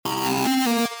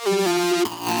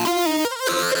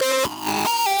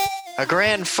A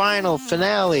grand final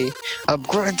finale of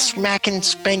Grunt Smackin'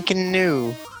 Spankin'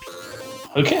 New.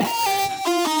 Okay.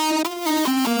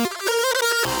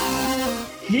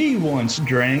 He once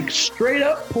drank straight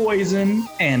up poison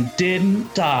and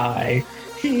didn't die.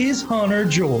 He's Hunter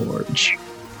George.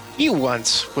 He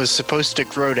once was supposed to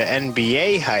grow to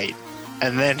NBA height,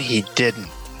 and then he didn't.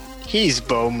 He's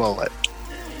Bo Mullet.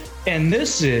 And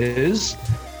this is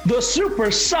the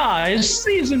supersized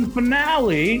season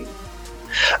finale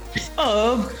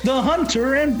of the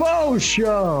Hunter and Bo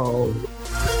Show.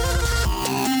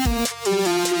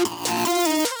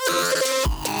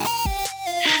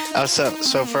 Oh,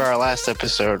 so for our last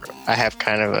episode, I have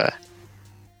kind of a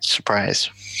surprise.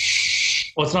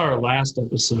 Well, it's not our last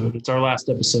episode. It's our last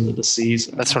episode of the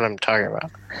season. That's what I'm talking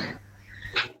about.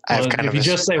 If you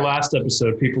just say last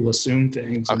episode, people assume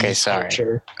things. Okay, sorry.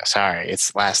 Culture. Sorry,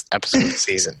 it's last episode of the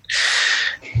season.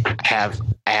 I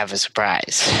have a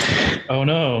surprise. Oh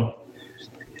no.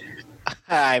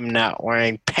 I'm not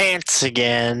wearing pants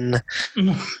again.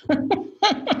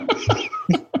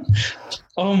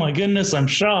 Oh my goodness, I'm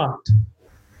shocked.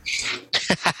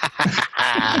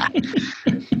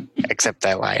 Except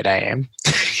I lied, I am.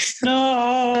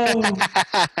 No.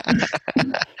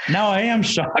 Now I am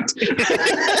shocked.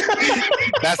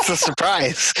 That's the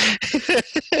surprise.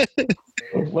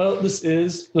 Well, this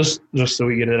is, just so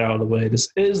we get it out of the way, this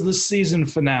is the season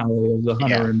finale of the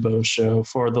Hunter and Bo Show.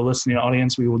 For the listening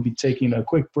audience, we will be taking a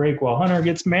quick break while Hunter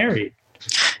gets married.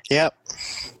 Yep.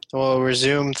 We'll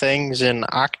resume things in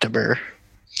October.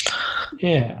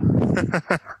 Yeah.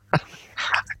 A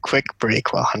quick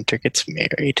break while Hunter gets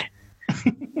married.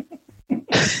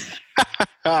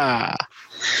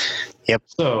 Yep.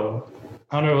 So,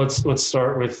 Hunter, let's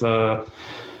start with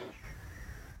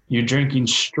you drinking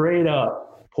straight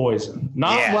up poison,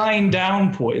 not lying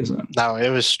down poison. No, it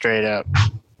was straight up.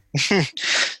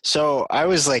 So I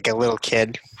was like a little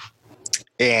kid,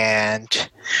 and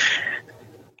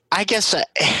I guess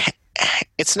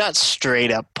it's not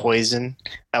straight up poison.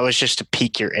 That was just to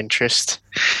pique your interest.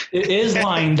 It is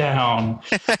lying down.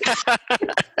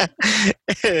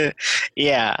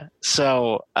 Yeah.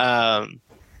 So,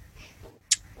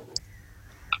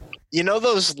 you know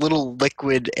those little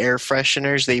liquid air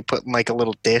fresheners that you put in like a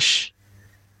little dish?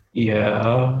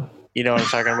 Yeah. You know what I'm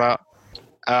talking about?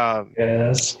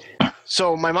 Yes.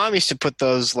 So my mom used to put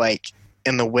those like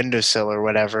in the windowsill or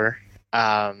whatever.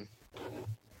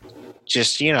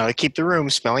 Just, to keep the room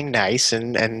smelling nice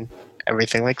and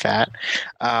everything like that.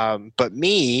 But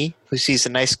me, who sees a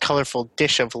nice colorful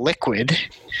dish of liquid,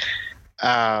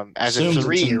 as a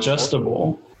 3-year-old.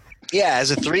 Ingestible. Yeah, as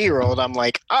a 3-year-old, I'm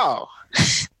like, oh,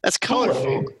 that's colorful.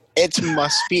 Kool-Aid. It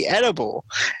must be edible.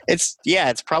 It's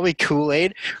probably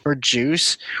Kool-Aid or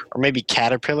juice or maybe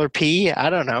caterpillar pee. I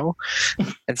don't know.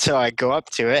 And so I go up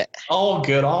to it. All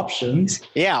good options.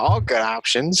 Yeah, all good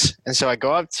options. And so I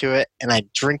go up to it and I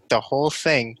drink the whole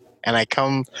thing and I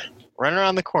come run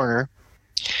around the corner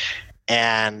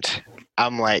and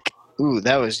I'm like, ooh,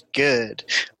 that was good.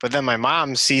 But then my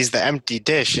mom sees the empty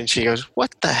dish and she goes,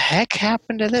 what the heck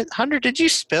happened to this? Hunter, did you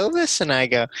spill this? And I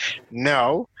go,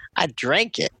 no, I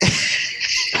drank it.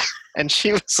 And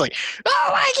she was like, oh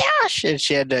my gosh. And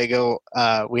she had to go,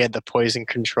 we had the poison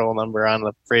control number on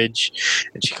the fridge.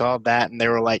 And she called that and they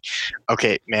were like,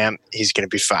 okay, ma'am, he's going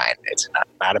to be fine. It's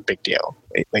not a big deal.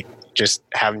 Like, just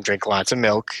have him drink lots of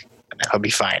milk and he'll be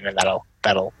fine. And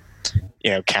that'll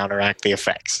counteract the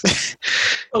effects.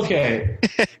 Okay.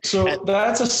 So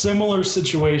that's a similar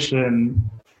situation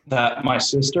that my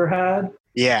sister had.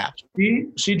 Yeah.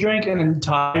 She drank an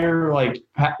entire,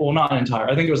 not an entire,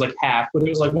 I think it was like half, but it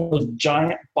was like one of those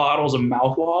giant bottles of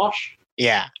mouthwash.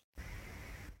 Yeah.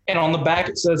 And on the back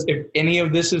it says, if any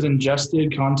of this is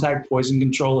ingested, contact poison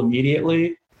control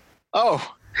immediately.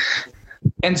 Oh.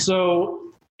 And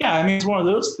so, yeah, I mean, it's one of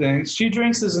those things. She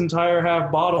drinks this entire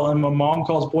half bottle and my mom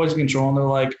calls poison control and they're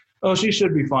like, oh, she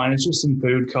should be fine. It's just some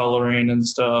food coloring and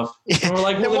stuff. And we're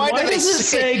like, well, why does it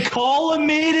say call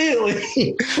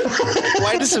immediately?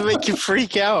 Why does it make you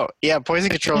freak out? Yeah,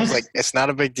 poison control is like, it's not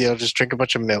a big deal. Just drink a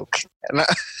bunch of milk. And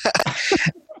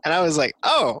I was like,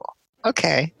 oh,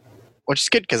 okay. Which is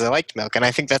good because I liked milk. And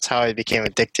I think that's how I became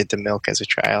addicted to milk as a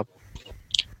child.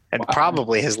 And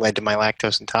probably has led to my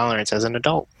lactose intolerance as an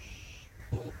adult.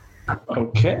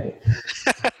 Okay.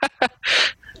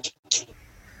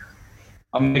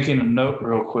 I'm making a note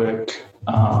real quick.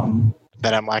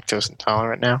 That I'm lactose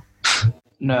intolerant now?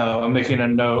 No, I'm making a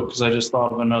note because I just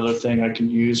thought of another thing I can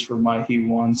use for my he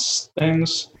wants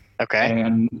things. Okay.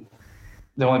 And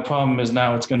the only problem is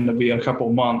now it's going to be a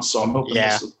couple months, so I'm hoping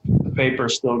the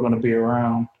paper's still going to be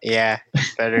around. Yeah,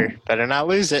 better not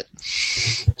lose it.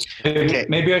 Okay.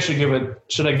 Maybe I should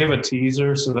should I give a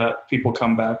teaser so that people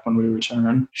come back when we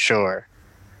return? Sure.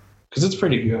 Because it's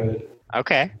pretty good.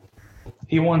 Okay.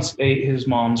 He once ate his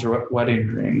mom's wedding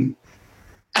ring.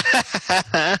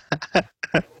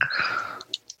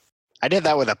 I did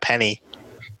that with a penny,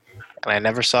 and I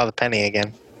never saw the penny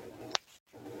again.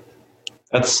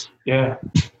 Yeah.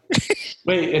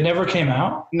 Wait, it never came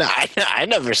out? No, I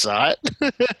never saw it.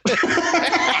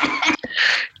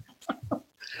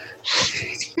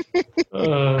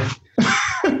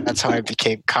 That's how I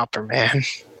became Copper Man.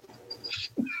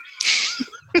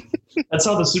 That's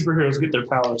how the superheroes get their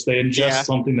powers. They ingest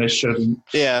something they shouldn't.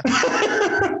 Yeah.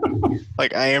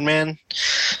 Like Iron Man.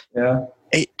 Yeah.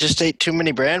 Just ate too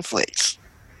many bran flakes.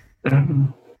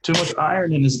 Too much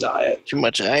iron in his diet. Too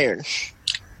much iron.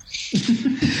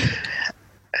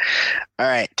 All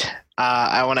right.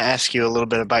 I want to ask you a little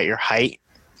bit about your height.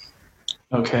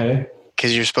 Okay.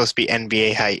 Because you're supposed to be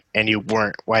NBA height, and you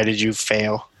weren't. Why did you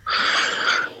fail?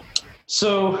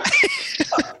 So,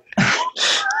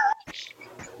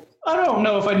 I don't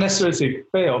know if I necessarily say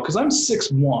fail, because I'm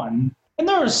 6'1", and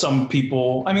there are some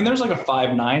people, I mean, there's like a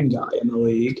 5'9" guy in the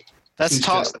league. That's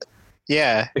tall.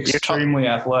 Yeah. Extremely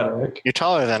athletic. You're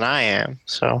taller than I am,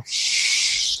 so.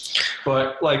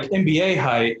 But like NBA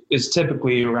height is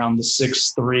typically around the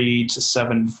 6'3" to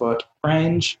 7 foot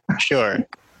range. Sure.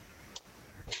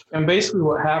 And basically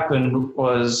what happened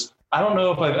was, I don't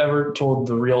know if I've ever told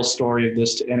the real story of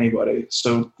this to anybody,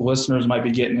 so listeners might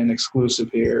be getting an exclusive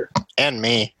here. And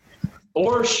me.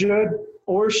 Or should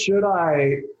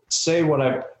I say what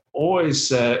I've always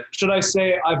said? Should I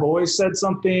say I've always said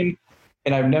something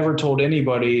and I've never told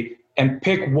anybody, and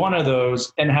pick one of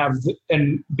those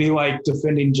and be like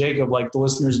defending Jacob, like the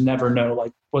listeners never know,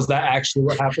 like, was that actually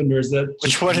what happened, or is that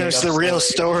which one is the real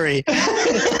story?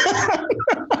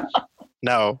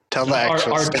 No, tell the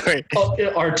actual story.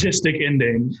 Artistic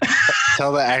ending.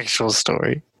 Tell the actual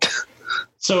story.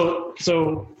 So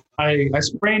I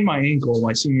sprained my ankle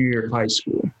my senior year of high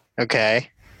school. Okay.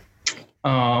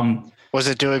 Was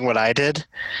it doing what I did?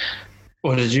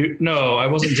 What did you? No, I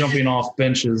wasn't jumping off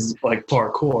benches like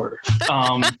parkour.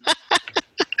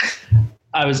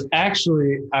 I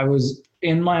was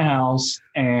in my house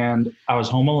and I was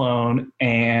home alone,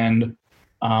 and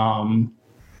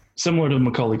similar to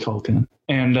Macaulay Culkin,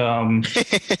 and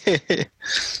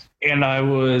and I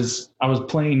was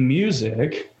playing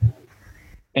music,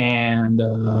 and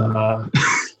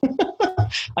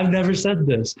I've never said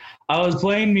this. I was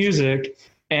playing music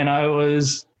and I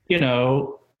was,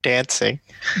 dancing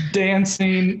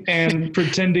and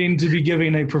pretending to be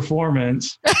giving a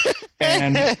performance.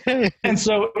 And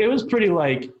so it was pretty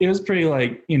like,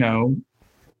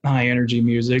 high energy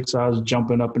music. So I was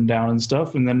jumping up and down and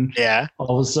stuff. And then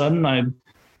all of a sudden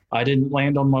I didn't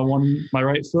land on my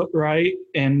right foot right,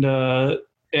 and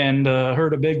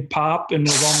heard a big pop and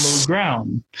was on the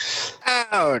ground.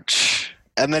 Ouch.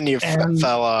 And then you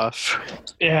fell off.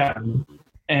 Yeah.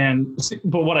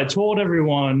 But what I told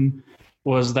everyone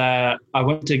was that I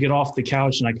went to get off the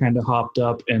couch and I kind of hopped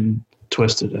up and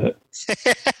twisted it.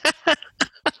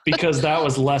 Because that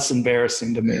was less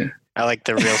embarrassing to me. I like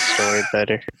the real story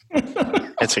better.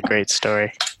 It's a great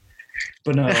story.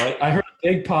 But no, I heard a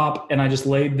big pop and I just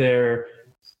laid there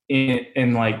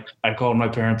and like, I called my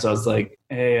parents. I was like,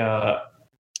 hey,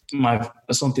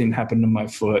 something happened to my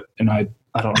foot and I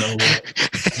don't know what.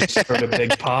 I just heard a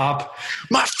big pop.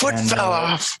 My foot fell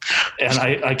off. And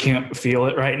I can't feel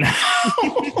it right now.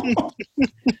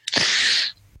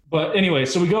 But anyway,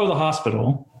 so we go to the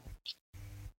hospital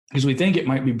because we think it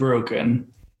might be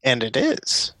broken. And it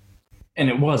is. And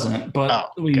it wasn't.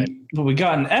 But we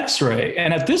got an x-ray.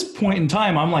 And at this point in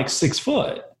time, I'm like 6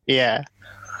 foot. Yeah.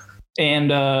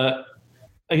 And I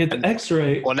get the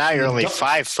x-ray. Well, now you're only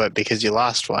 5 foot because you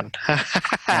lost one. Oh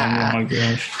my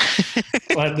gosh.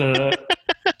 But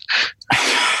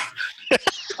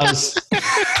I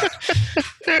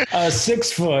was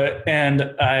 6 foot,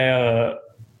 and I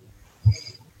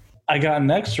got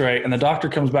an x-ray, and the doctor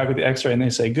comes back with the x-ray and they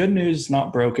say, good news, it's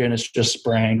not broken. It's just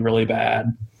sprained really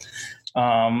bad.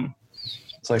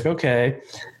 It's like, okay.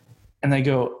 And they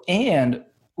go, and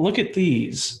look at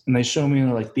these. And they show me, and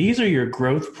they're like, these are your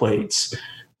growth plates.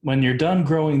 When you're done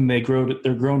growing, they're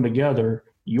grown together.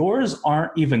 Yours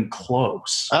aren't even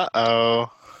close.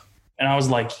 Uh-oh. And I was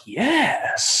like,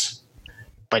 yes.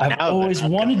 But I've always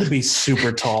wanted to be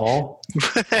super tall.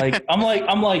 Like I'm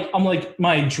like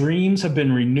my dreams have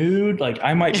been renewed. Like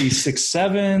I might be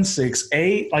 6'7",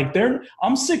 6'8". Like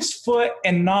I'm 6 foot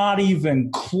and not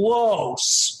even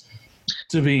close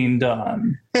to being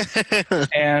done.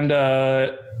 And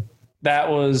that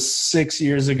was 6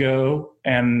 years ago,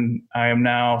 and I am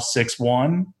now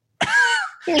 6'1".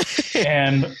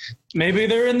 And maybe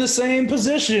they're in the same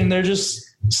position. They're just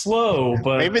slow,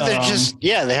 but maybe they're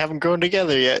they haven't grown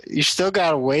together yet. You still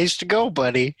got a ways to go,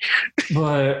 buddy.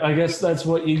 But I guess that's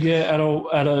what you get at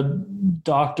a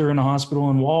doctor in a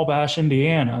hospital in Wabash,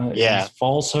 Indiana. Yeah.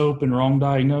 False hope and wrong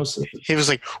diagnosis. He was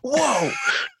like, whoa,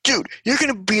 dude, you're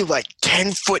going to be like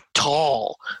 10 foot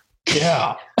tall.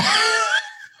 Yeah.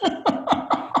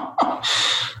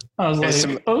 I was like,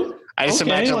 I just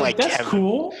imagine like that's Kevin.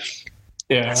 Cool.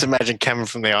 Yeah. I just imagine Kevin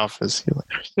from The Office.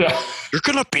 Yeah. You're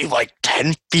going to be like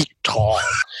 10 feet tall.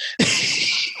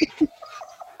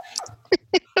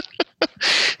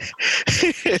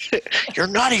 You're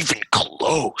not even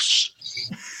close.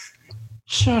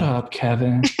 Shut up,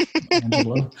 Kevin.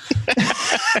 Angela.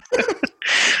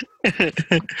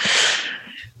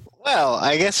 Well,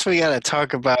 I guess we got to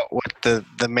talk about what the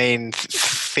main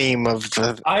theme of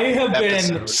the I have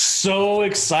episode. been so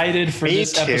excited for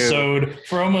this too. episode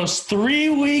for almost 3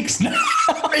 weeks now.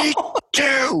 Me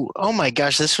too. Oh my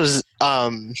gosh, this was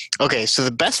okay, so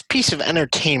the best piece of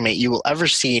entertainment you will ever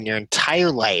see in your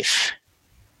entire life.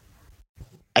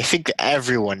 I think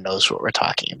everyone knows what we're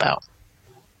talking about.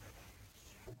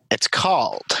 It's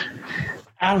called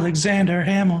Alexander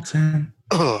Hamilton.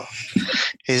 Ugh.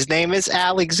 His name is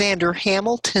Alexander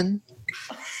Hamilton.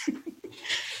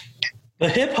 The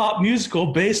hip-hop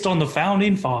musical based on the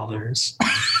Founding Fathers.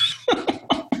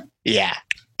 Yeah,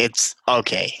 it's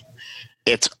okay.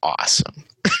 It's awesome.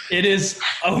 It is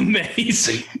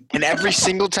amazing. And every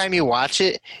single time you watch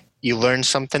it, you learn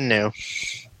something new.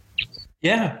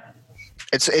 Yeah.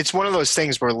 It's one of those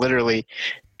things where literally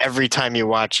every time you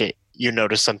watch it, you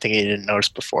notice something you didn't notice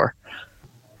before.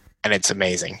 And it's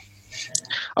amazing.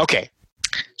 Okay,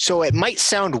 so it might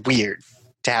sound weird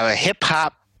to have a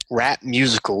hip-hop rap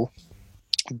musical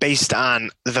based on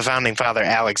the founding father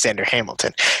Alexander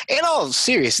Hamilton. In all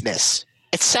seriousness,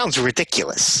 it sounds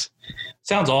ridiculous.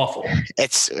 Sounds awful.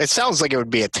 It sounds like it would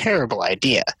be a terrible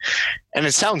idea. And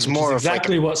it sounds more of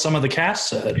exactly what some of the cast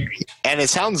said. And it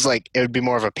sounds like it would be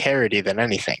more of a parody than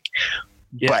anything.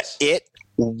 Yes. But it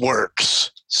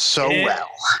works so well.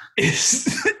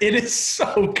 It is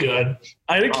so good.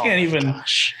 I can't even.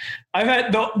 Gosh. I've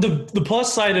had the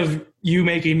plus side of you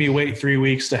making me wait 3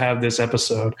 weeks to have this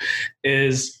episode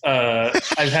is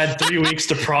I've had 3 weeks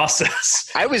to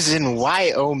process. I was in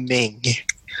Wyoming.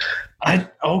 Why?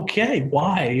 Oh,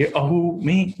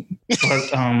 me.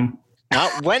 But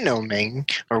Not Wyoming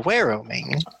or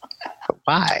Wyoming, but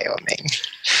Wyoming.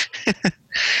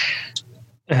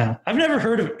 yeah, I've never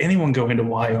heard of anyone going to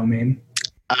Wyoming.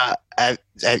 Have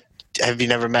you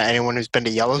never met anyone who's been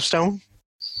to Yellowstone?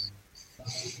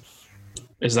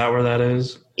 Is that where that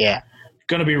is? Yeah.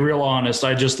 Gonna be real honest,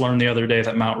 I just learned the other day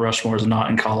that Mount Rushmore is not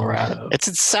in Colorado. It's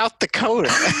in South Dakota.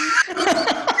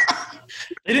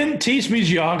 They didn't teach me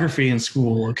geography in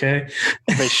school, okay?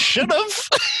 They should have.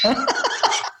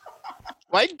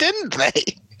 Why didn't they?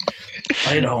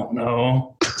 I don't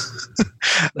know.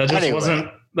 That just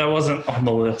wasn't on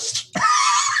the list.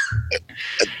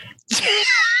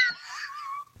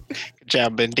 Good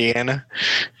job, Indiana.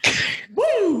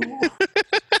 Woo!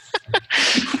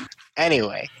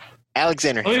 Anyway,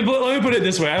 Alexander. Let me put it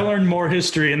this way. I learned more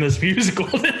history in this musical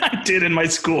than I did in my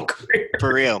school career.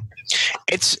 For real.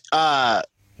 It's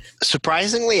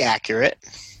surprisingly accurate.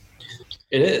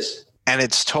 It is. And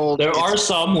it's told... There are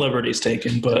some liberties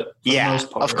taken, but for the most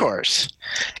part, of course.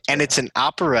 And it's an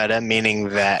operetta, meaning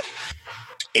that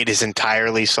it is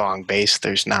entirely song-based.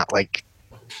 There's not like...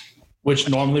 Which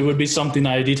normally would be something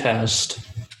I detest.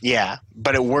 Yeah,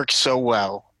 but it works so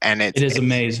well. And it is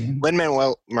amazing.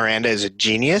 Lin-Manuel Miranda is a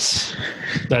genius.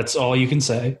 That's all you can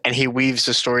say. And he weaves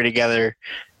the story together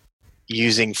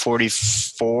using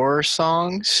 44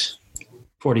 songs?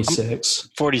 46.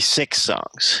 46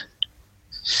 songs.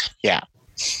 Yeah.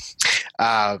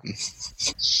 And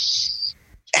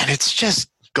it's just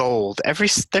gold.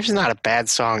 There's not a bad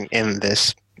song in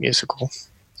this musical.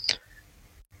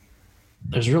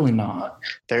 There's really not.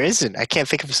 There isn't. I can't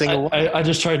think of a single one. I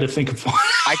just tried to think of one.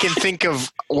 I can think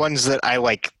of ones that I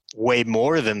like way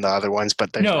more than the other ones, but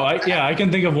I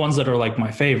can think of ones that are like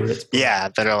my favorites. Yeah,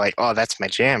 that are like, oh, that's my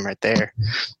jam right there.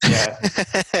 Yeah.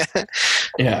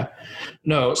 Yeah.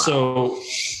 No, so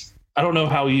I don't know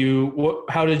how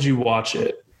did you watch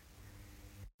it?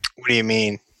 What do you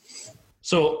mean?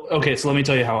 So let me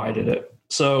tell you how I did it.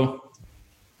 So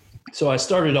I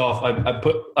started off, I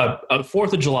put,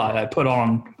 4th of July, I put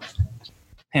on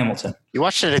Hamilton. You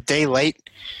watched it a day late?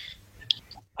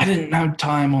 I didn't have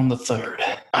time on the 3rd.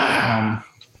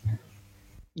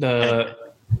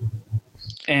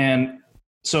 And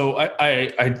So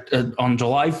I on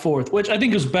July 4th, which I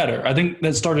think is better. I think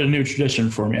that started a new tradition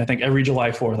for me. I think every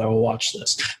July 4th I will watch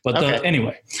this. But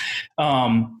anyway,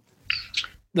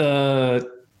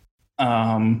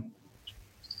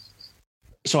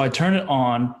 so I turn it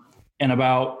on, and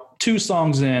about 2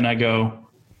 songs in, I go,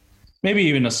 maybe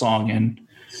even a song in,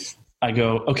 I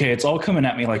go, okay, it's all coming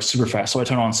at me like super fast. So I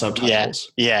turn on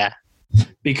subtitles. Yeah.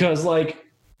 Because like,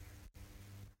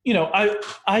 you know,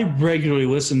 I regularly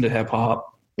listen to hip hop.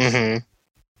 Mm-hmm.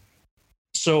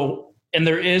 So, and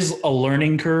there is a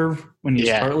learning curve when you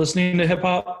start listening to hip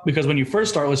hop, because when you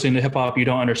first start listening to hip hop, you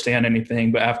don't understand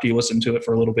anything, but after you listen to it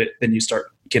for a little bit, then you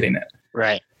start getting it.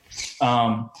 Right.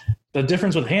 The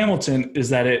difference with Hamilton is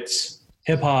that it's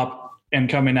hip hop and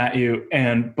coming at you,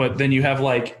 but then you have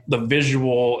like the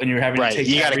visual, and you're having to take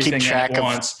you gotta everything keep track at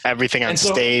once. Of everything on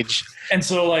stage. And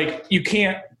so like you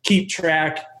can't keep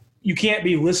track. You can't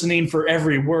be listening for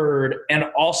every word and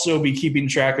also be keeping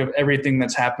track of everything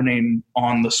that's happening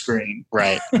on the screen.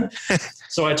 Right.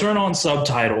 So I turn on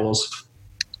subtitles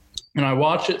and I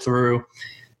watch it through,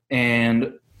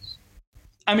 and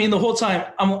I mean, the whole time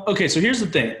okay. So here's the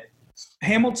thing.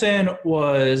 Hamilton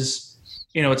was,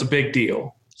 you know, it's a big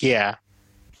deal. Yeah.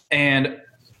 And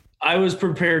I was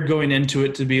prepared going into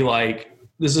it to be like,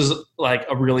 this is like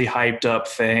a really hyped up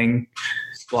thing.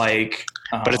 Like,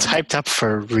 but it's hyped up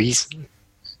for a reason.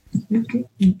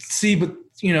 See, but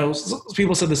you know,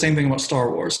 people said the same thing about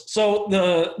Star Wars. So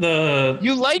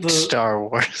you like Star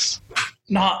Wars,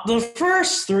 not the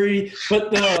first 3,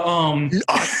 but not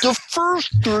the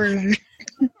first 3.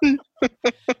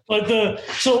 But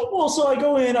so I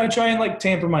go in, I try and like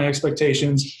tamper my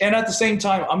expectations, and at the same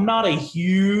time, I'm not a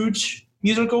huge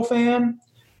musical fan.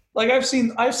 Like I've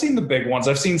seen the big ones.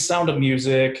 I've seen Sound of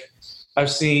Music.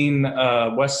 I've seen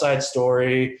West Side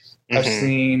Story. Mm-hmm. I've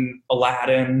seen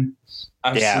Aladdin.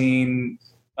 I've seen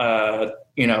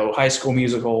you know, High School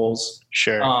Musicals.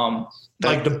 Sure.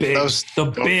 Like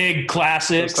the big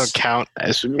classics. Those don't count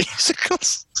as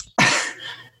musicals.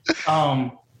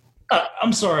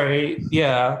 I'm sorry.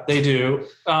 Yeah, they do.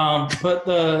 But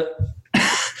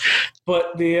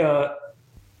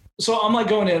so I'm like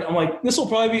going in, I'm like, this will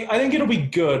probably be, I think it'll be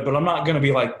good, but I'm not going to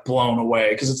be like blown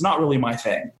away because it's not really my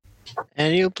thing.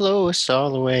 And you blow us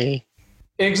all away.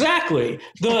 Exactly.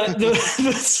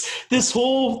 This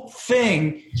whole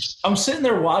thing, I'm sitting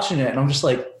there watching it and I'm just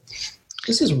like,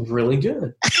 this is really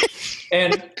good.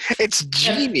 And it's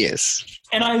genius.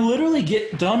 And I literally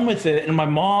get done with it, and my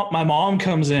mom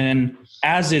comes in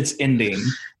as it's ending.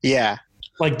 Yeah.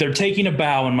 Like they're taking a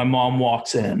bow and my mom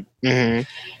walks in. Mm-hmm.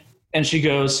 And she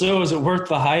goes, so is it worth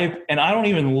the hype? And I don't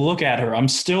even look at her. I'm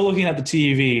still looking at the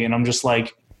TV and I'm just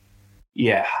like,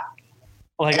 yeah.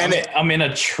 Like I'm in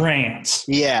a trance.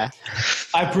 Yeah.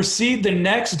 I proceed the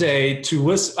next day to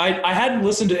listen. I hadn't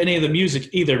listened to any of the music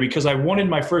either because I wanted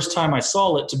my first time I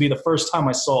saw it to be the first time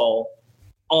I saw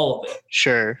all of it.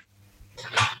 Sure.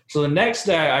 So the next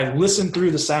day I listened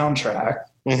through the soundtrack.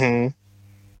 Mm-hmm.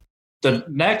 The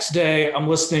next day I'm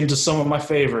listening to some of my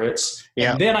favorites.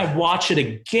 Yeah. And then I watch it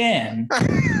again.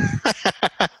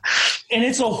 And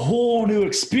it's a whole new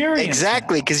experience.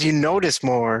 Exactly, because you notice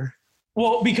more.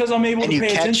 Well, because I'm able to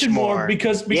pay attention more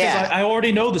because I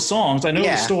already know the songs. I know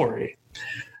the story.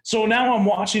 So now I'm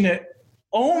watching it.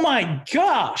 Oh my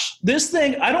gosh. This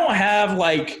thing, I don't have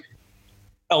like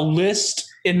a list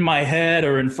in my head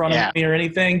or in front of me or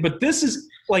anything, but this is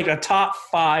like a top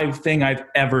 5 thing I've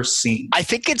ever seen. I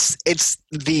think it's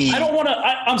the...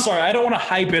 I'm sorry. I don't want to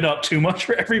hype it up too much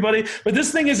for everybody, but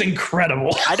this thing is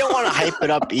incredible. I don't want to hype it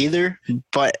up either,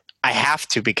 but I have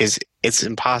to because it's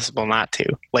impossible not to.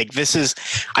 Like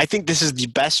I think this is the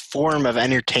best form of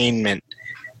entertainment,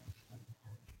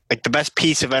 like the best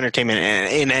piece of entertainment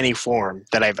in any form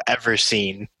that I've ever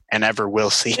seen and ever will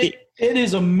see. It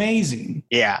is amazing.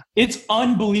 Yeah. It's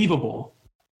unbelievable.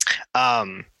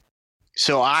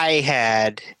 So I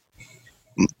had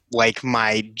like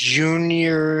my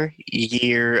junior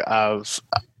year of,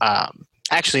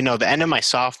 actually no, the end of my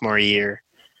sophomore year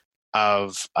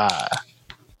of,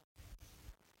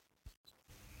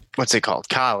 what's it called?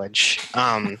 College.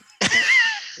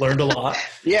 Learned a lot.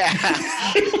 Yeah.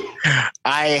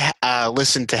 I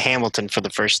listened to Hamilton for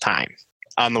the first time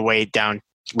on the way down.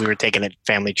 We were taking a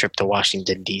family trip to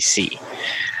Washington, D.C.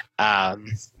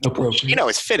 You know,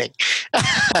 it's fitting.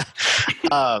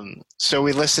 So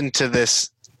we listened to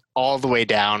this all the way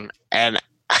down, and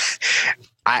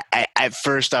I at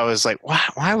first I was like,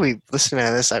 why are we listening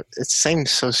to this? It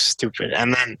seems so stupid.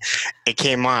 And then it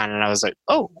came on, and I was like,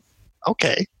 oh,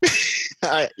 okay.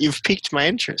 You've piqued my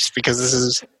interest because this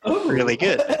is really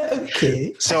good.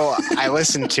 Okay. So I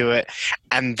listened to it,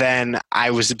 and then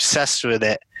I was obsessed with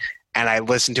it. and I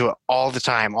listened to it all the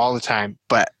time,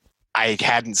 but I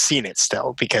hadn't seen it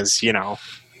still because, you know,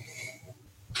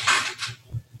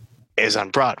 it was on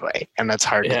Broadway, and that's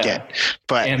hard to get.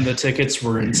 And the tickets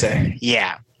were insane.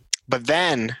 Yeah. But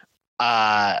then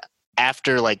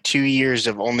after like 2 years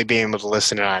of only being able to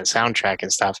listen to it on soundtrack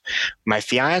and stuff, my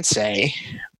fiance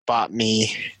bought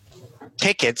me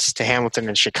tickets to Hamilton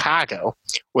in Chicago,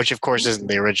 which of course isn't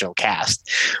the original cast.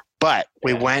 But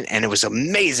we went, and it was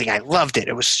amazing. I loved it.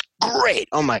 It was great.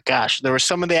 Oh, my gosh. There were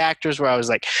some of the actors where I was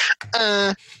like,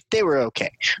 they were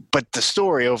okay. But the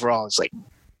story overall is, like,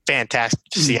 fantastic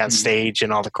to see on stage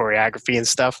and all the choreography and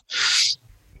stuff.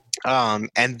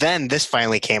 And then this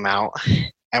finally came out,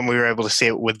 and we were able to see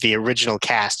it with the original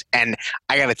cast. And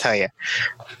I got to tell you,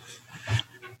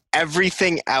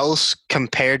 everything else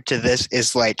compared to this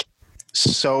is, like,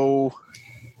 so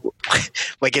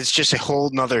 – like, it's just a whole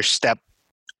nother step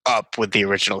up with the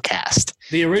original cast.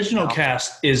 The original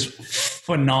cast is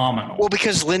phenomenal. Well,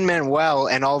 because Lin-Manuel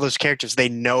and all those characters, they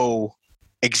know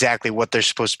exactly what they're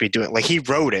supposed to be doing. Like, he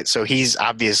wrote it, so he's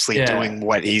obviously doing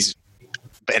what he's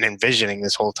been envisioning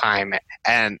this whole time.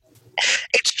 And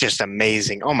it's just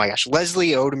amazing. Oh my gosh.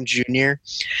 Leslie Odom Jr.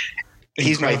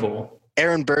 He's incredible.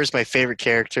 Aaron Burr's my favorite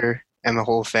character in the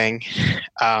whole thing.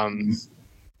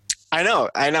 I know.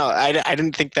 I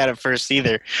didn't think that at first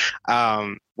either.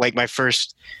 Like my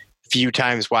first few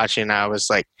times watching, I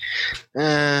was like,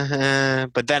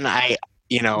 but then Lafayette,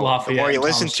 the more you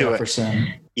listen to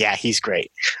Jefferson. Yeah, he's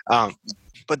great.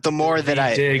 But the more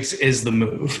that Diggs is the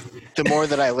move. The more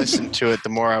that I listened to it, the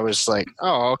more I was like,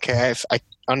 oh, okay, I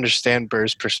understand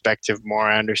Burr's perspective more.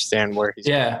 I understand where he's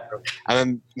going. And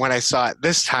then when I saw it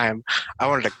this time, I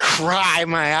wanted to cry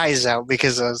my eyes out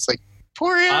because I was like,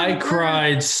 poor Aaron Burr.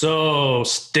 Cried so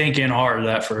stinking hard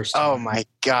that first time. Oh my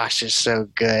gosh, it's so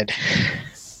good.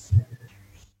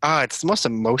 It's the most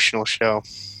emotional show.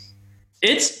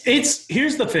 It's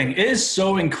here's the thing. It is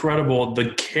so incredible.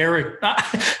 The character,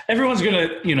 everyone's going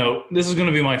to, this is going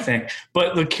to be my thing,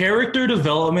 but the character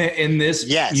development in this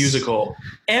musical,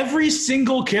 every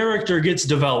single character gets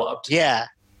developed. Yeah.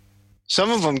 Some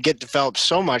of them get developed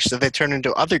so much that they turn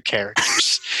into other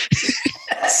characters.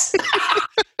 Yes.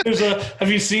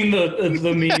 Have you seen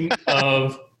the meme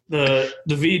of the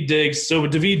Daveed Diggs? So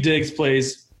Daveed Diggs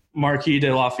plays Marquis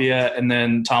de Lafayette and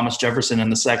then Thomas Jefferson in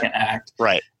the second act.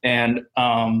 Right. And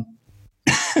and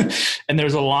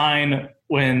there's a line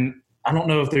when, I don't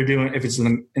know if it's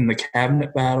in the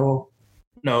cabinet battle.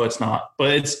 No, it's not.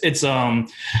 But it's I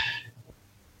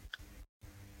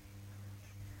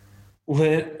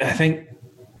think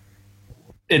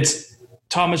it's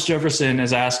Thomas Jefferson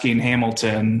is asking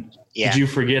Hamilton, did you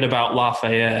forget about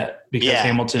Lafayette? Because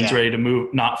Hamilton's ready to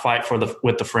not fight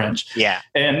with the French. Yeah.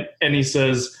 And he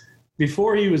says,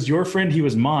 before he was your friend, he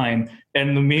was mine.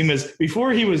 And the meme is,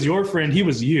 before he was your friend, he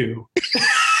was you.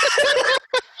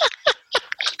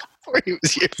 Before he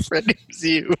was your friend, he was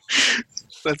you.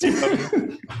 That's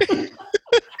funny.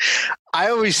 I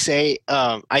always say,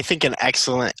 I think an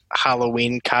excellent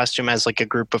Halloween costume as like a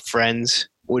group of friends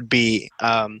would be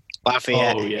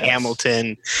Lafayette,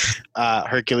 Hamilton,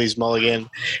 Hercules Mulligan,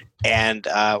 and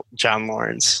John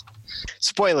Lawrence.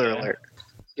 Spoiler alert.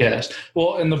 Yes.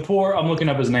 Well, and I'm looking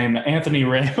up his name, Anthony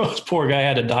Ramos, poor guy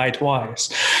had to die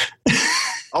twice.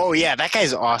 Oh, yeah, that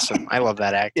guy's awesome. I love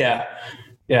that actor. Yeah.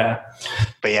 Yeah.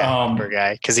 But yeah, poor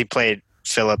guy, because he played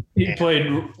Philip. He played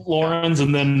Lawrence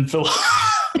and then Philip.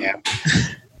 Yeah.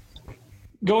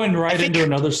 Going into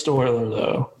another spoiler,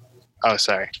 though. Oh,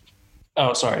 sorry.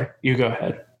 Oh, sorry. You go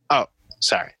ahead. Oh,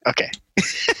 sorry. Okay.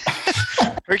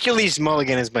 Hercules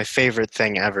Mulligan is my favorite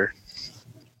thing ever.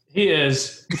 He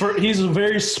is. He's a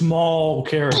very small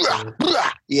character.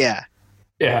 Yeah.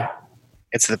 Yeah.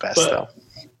 It's the best, though.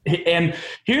 And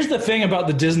here's the thing about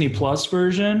the Disney Plus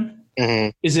version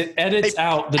is it edits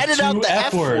out the two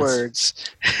F words.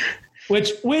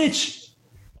 Which,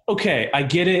 okay, I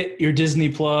get it. You're Disney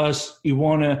Plus. You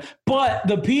want to. But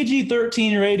the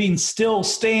PG-13 rating still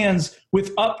stands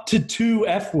with up to 2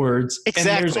 F words.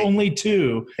 Exactly. And there's only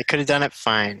 2. They could have done it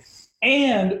fine.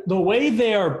 And the way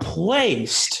they are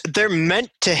placed, they're meant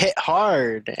to hit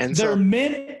hard, and they're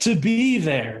meant to be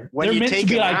there. They're meant to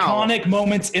be iconic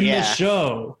moments in the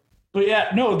show. But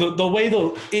yeah, no, the way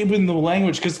even the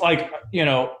language, because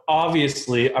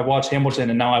obviously I watch Hamilton,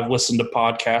 and now I've listened to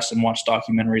podcasts and watched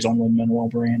documentaries on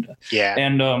Lin-Manuel Miranda. Yeah,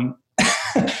 and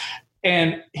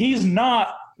and he's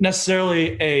not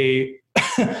necessarily a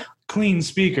clean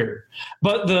speaker,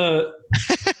 but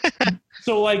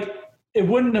so like. It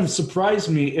wouldn't have surprised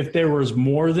me if there was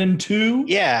more than 2.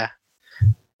 Yeah.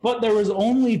 But there was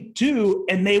only 2,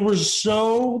 and they were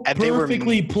so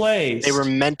perfectly placed. They were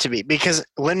meant to be. Because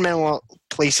Lin-Manuel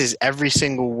places every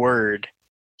single word.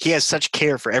 He has such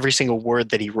care for every single word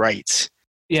that he writes.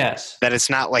 Yes. That it's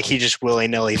not like he just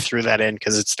willy-nilly threw that in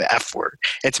because it's the F word.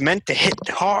 It's meant to hit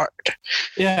hard.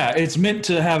 Yeah, it's meant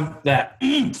to have that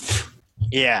oomph.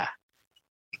 Yeah.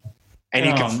 And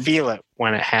you can feel it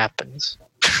when it happens.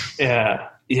 Yeah.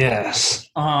 Yes.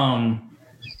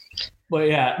 But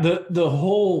yeah, the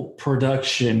whole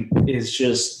production is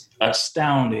just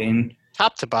astounding.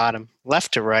 Top to bottom,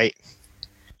 left to right.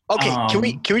 Okay, can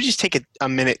we just take a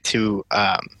minute to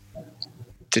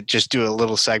just do a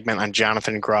little segment on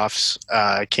Jonathan Groff's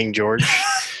King George?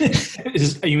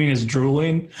 You mean his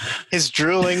drooling? His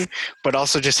drooling, but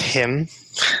also just him.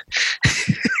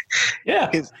 Yeah.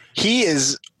 He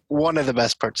is one of the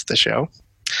best parts of the show.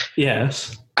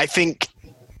 Yes. I think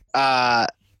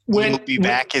We'll Be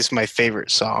Back is my favorite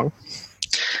song.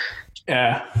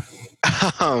 Yeah.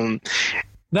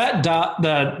 That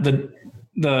the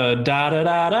da da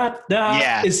da da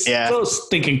da is so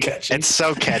stinking catchy. It's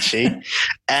so catchy.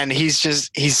 And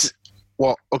he's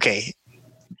okay.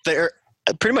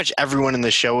 Pretty much everyone in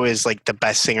the show is like the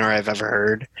best singer I've ever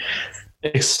heard.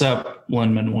 Except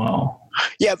Lin-Manuel.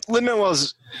 Yeah,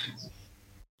 Lin-Manuel's...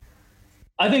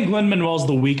 I think Lin-Manuel's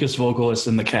the weakest vocalist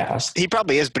in the cast. He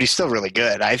probably is, but he's still really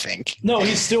good, I think. No,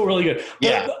 he's still really good.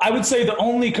 Yeah. But I would say the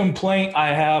only complaint I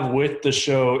have with the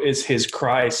show is his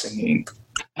cry singing.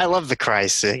 I love the cry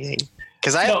singing.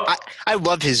 Because I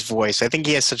love his voice. I think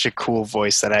he has such a cool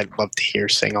voice that I'd love to hear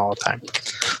sing all the time.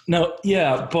 No,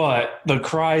 yeah, but the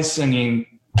cry singing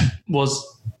was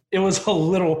a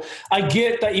little... I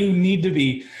get that you need to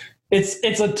be...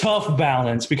 It's a tough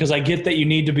balance because I get that you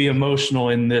need to be emotional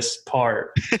in this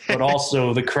part, but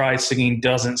also the cry singing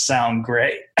doesn't sound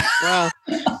great. Well,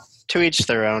 to each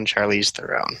their own, Charlie's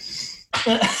their own.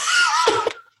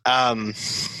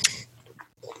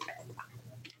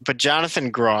 But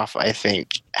Jonathan Groff, I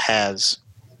think, has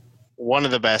one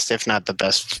of the best, if not the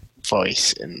best,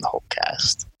 voice in the whole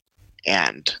cast.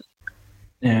 And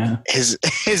yeah, his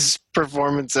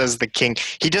performance as the king,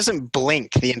 he doesn't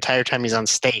blink the entire time he's on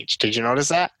stage. Did you notice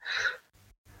that?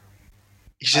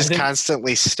 He's just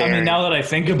constantly staring. I mean, now that I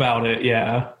think about it,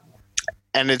 yeah.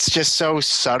 And it's just so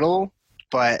subtle,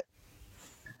 but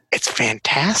it's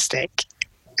fantastic.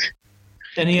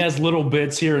 And he has little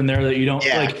bits here and there that you don't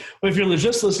like. If you're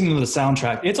just listening to the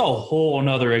soundtrack, it's a whole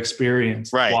another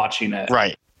experience watching it.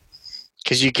 Right.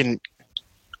 Because you can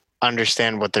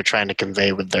understand what they're trying to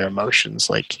convey with their emotions.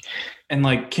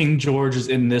 And King George is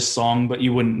in this song, but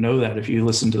you wouldn't know that if you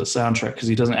listen to the soundtrack because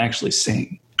he doesn't actually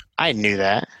sing. I knew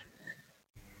that.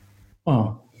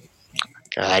 Oh.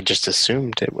 I just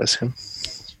assumed it was him.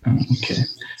 Oh, okay.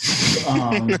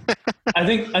 I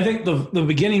think the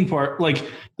beginning part,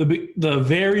 the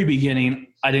very beginning,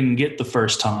 I didn't get the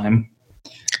first time.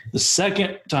 The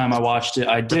second time I watched it,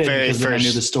 I did because then I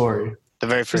knew the story. The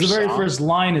very first first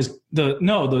line is the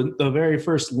very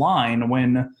first line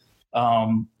when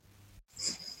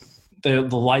the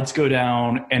lights go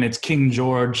down and it's King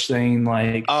George saying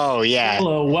oh yeah,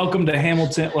 hello, welcome to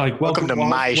Hamilton, welcome to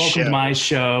my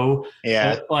show.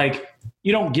 Yeah. But,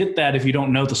 you don't get that if you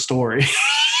don't know the story.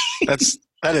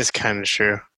 that is kind of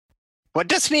true. What,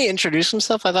 doesn't he introduce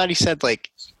himself? I thought he said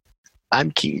I'm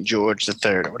King George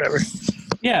III or whatever.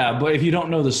 Yeah, but if you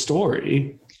don't know the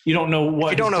story, you don't know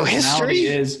what his personality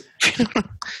is.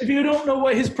 If you don't know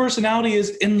what his personality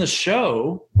is in the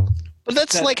show. But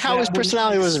that's how his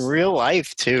personality was in real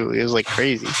life too. It was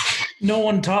crazy. No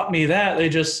one taught me that. They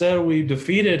just said we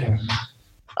defeated him.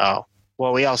 Oh,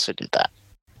 well, we also did that.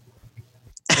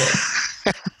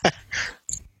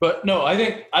 But no, I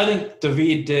think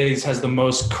David Days has the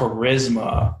most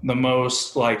charisma, the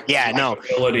most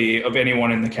ability of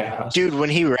anyone in the cast. Dude, when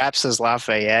he raps as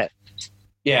Lafayette,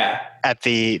 at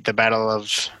the battle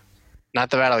of,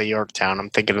 not the Battle of Yorktown, I'm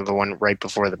thinking of the one right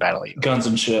before the Battle of Yorktown. Guns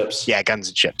and Chips. Yeah, Guns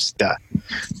and Chips. Duh.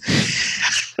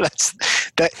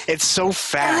 It's so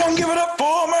fast. Everyone give it up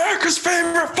for America's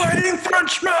favorite fighting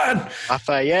Frenchman,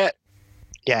 Lafayette.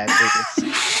 Yeah,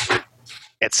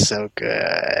 it's so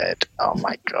good. Oh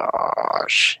my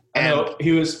gosh. I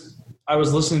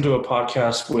was listening to a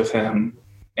podcast with him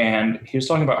and he was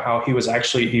talking about how he was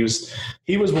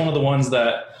one of the ones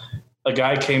that a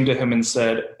guy came to him and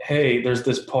said, hey, there's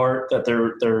this part that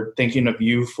they're thinking of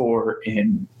you for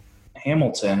in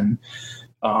Hamilton.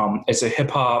 It's a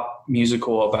hip hop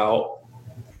musical about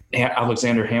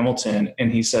Alexander Hamilton.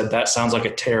 And he said, that sounds like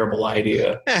a terrible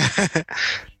idea.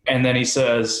 And then he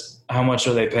says, how much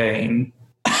are they paying?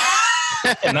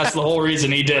 And that's the whole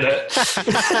reason he did it.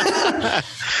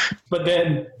 But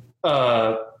then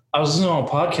I was listening on a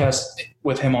podcast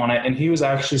with him on it, and he was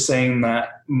actually saying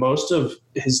that most of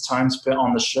his time spent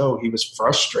on the show, he was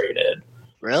frustrated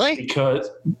Really? Because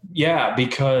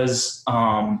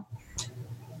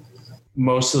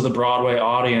most of the Broadway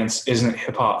audience isn't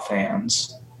hip hop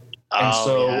fans. And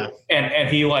so, and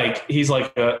he's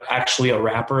actually a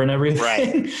rapper and everything.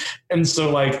 Right. And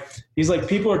so he's like,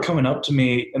 people are coming up to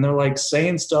me and they're like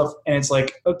saying stuff. And it's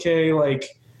like, okay, like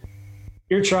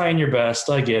you're trying your best.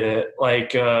 I get it.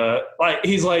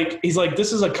 He's like,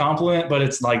 this is a compliment, but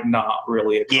it's like not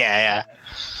really a compliment. Yeah.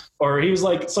 Or he was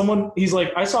like,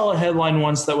 I saw a headline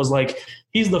once that was like,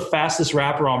 he's the fastest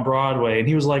rapper on Broadway. And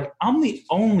he was like, I'm the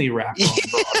only rapper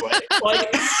on Broadway.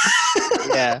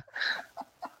 Yeah.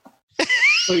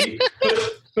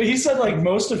 But he said like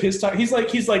most of his time, he's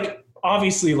like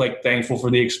obviously like thankful for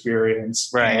the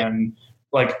experience, right? And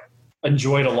like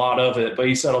enjoyed a lot of it. But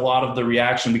he said a lot of the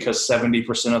reaction, because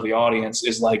 70% of the audience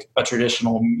is like a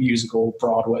traditional musical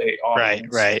Broadway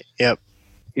audience. Right. Yep.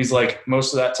 He's like,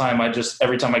 most of that time,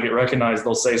 every time I get recognized,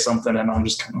 they'll say something, and I'm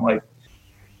just kind of like,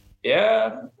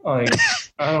 yeah, like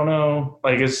I don't know,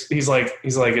 like he's like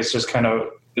it's just kind of,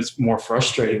 it's more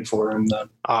frustrating for him than.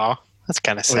 Oh, that's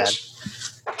kind of sad.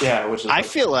 Which is I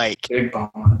feel like big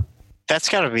bummer. That's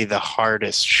got to be the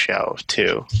hardest show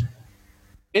too.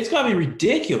 It's got to be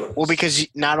ridiculous. Well, because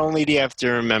not only do you have to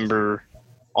remember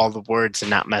all the words and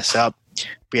not mess up,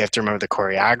 but you have to remember the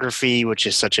choreography, which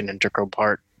is such an integral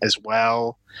part as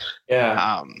well.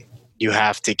 Yeah. You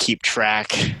have to keep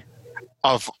track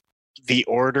of the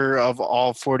order of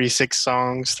all 46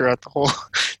 songs throughout the whole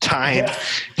time. Yeah.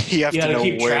 You have to know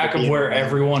keep track of where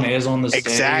everyone is on the stage.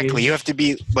 Exactly. You have to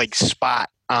be like spot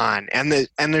on. And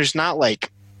there's not like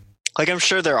I'm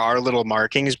sure there are little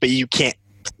markings, but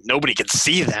nobody can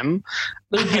see them.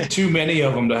 There'd be too many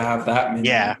of them to have that many.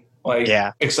 Yeah.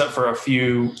 Except for a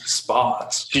few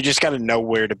spots. You just got to know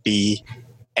where to be,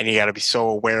 and you got to be so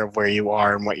aware of where you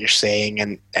are and what you're saying,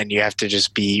 and you have to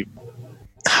just be,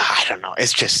 I don't know.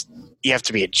 It's just, you have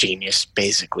to be a genius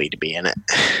basically to be in it.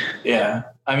 Yeah.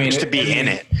 I mean, just to be in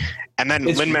it. And then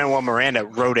Lin-Manuel Miranda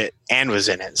wrote it and was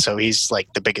in it. So he's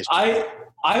like the biggest.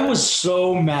 I was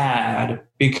so mad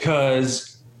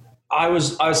because I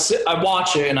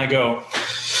watch it and I go,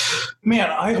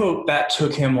 man, I hope that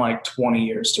took him like 20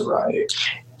 years to write.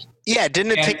 Yeah.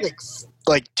 Didn't it take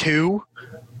like 2?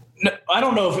 No, I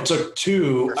don't know if it took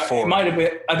 2. It might have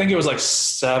been. I think it was like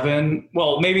 7.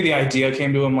 Well, maybe the idea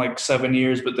came to him like 7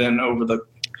 years, but then over the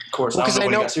course, I don't know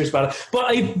when he got serious about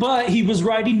it. But he was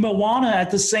writing Moana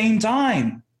at the same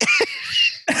time,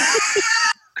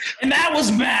 and that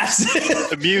was massive.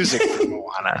 The music for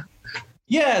Moana.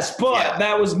 Yes, but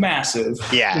that was massive.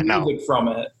 Yeah, the music from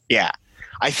it. Yeah,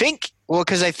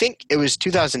 because I think it was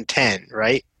 2010,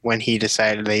 right, when he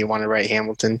decided that he wanted to write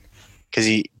Hamilton.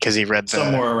 Because he read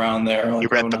somewhere around there. He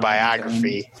read the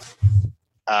biography,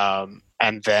 and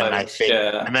then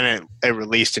and then it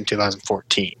released in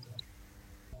 2014.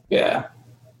 Yeah.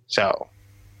 So,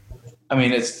 I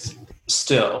mean, it's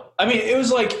still. I mean, it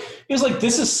was like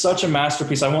this is such a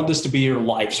masterpiece. I want this to be your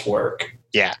life's work.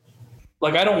 Yeah.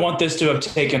 Like, I don't want this to have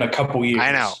taken a couple years.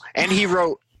 I know, and he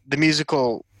wrote the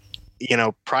musical,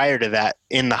 prior to that,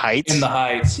 In the Heights. In the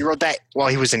Heights. He wrote that while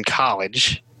he was in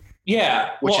college.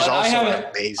 Yeah, which is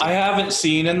also amazing. I haven't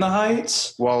seen In the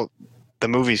Heights. Well, the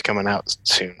movie's coming out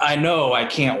soon. I know. I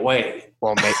can't wait.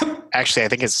 Well, actually, I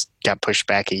think it's got pushed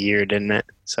back a year, didn't it?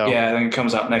 So yeah, I think it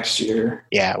comes out next year.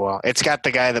 Yeah, well, it's got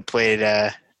the guy that played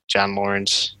John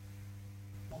Lawrence.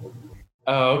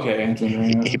 Oh, okay. Anthony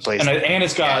Ramos. He plays, and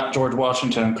it's got George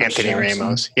Washington. Anthony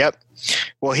Ramos. Yep.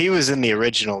 Well, he was in the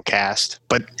original cast,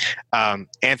 but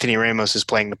Anthony Ramos is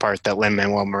playing the part that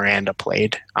Lin-Manuel Miranda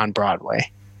played on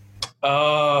Broadway.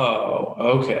 Oh,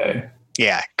 okay.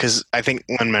 Yeah, because I think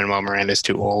Lin-Manuel Miranda is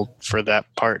too old for that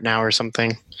part now or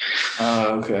something.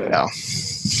 Oh, okay. No.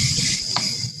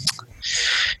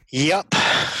 Yep.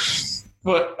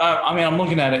 But, I mean, I'm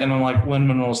looking at it and I'm like,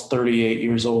 Lin-Manuel's 38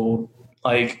 years old.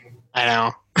 Like, I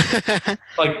know.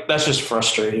 Like, that's just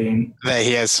frustrating. That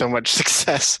he has so much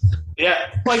success.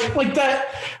 Yeah. Like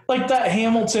that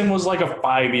Hamilton was like a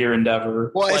 5-year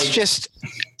endeavor. Well, it's just...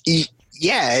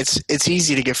 Yeah, it's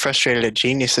easy to get frustrated at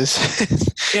geniuses.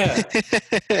 Yeah.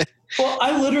 Well,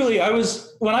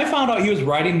 when I found out he was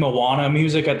writing Moana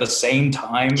music at the same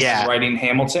time as writing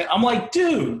Hamilton, I'm like,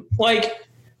 dude,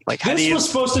 this was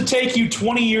supposed to take you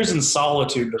 20 years in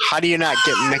solitude. How do you not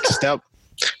get mixed up?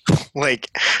 Like,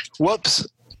 whoops,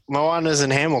 Moana's in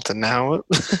Hamilton now.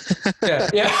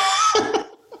 Yeah.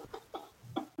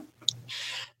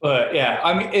 But yeah,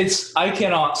 I mean, I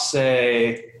cannot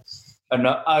say...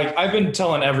 I've been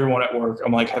telling everyone at work,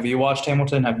 I'm like, have you watched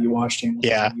Hamilton? Have you watched Hamilton?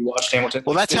 Yeah. Have you watched Hamilton?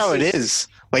 Well, that's how it is.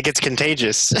 Like, it's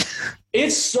contagious.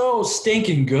 It's so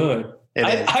stinking good.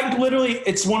 I literally,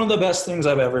 it's one of the best things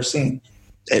I've ever seen.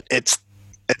 it's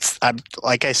I'm,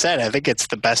 like I said, I think it's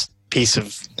the best piece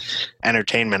of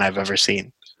entertainment I've ever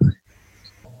seen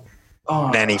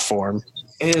in any form.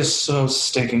 It is so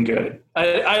stinking good.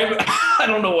 I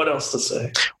don't know what else to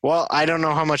say. Well, I don't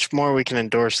know how much more we can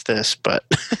endorse this, but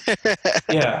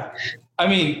yeah, I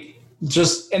mean,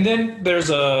 just and then there's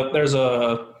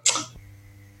a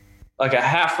like a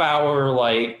half hour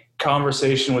like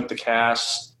conversation with the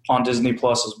cast on Disney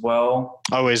Plus as well.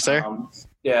 Oh, is there?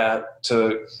 Yeah,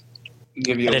 to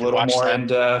give you a little more in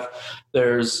depth.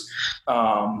 There's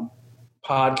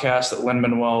podcast that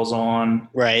Lin-Manuel's on.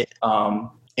 Right.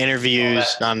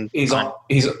 Interviews on.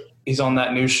 He's on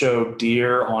that new show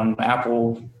Dear on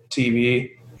Apple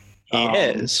TV. He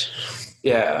is.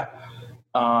 Yeah.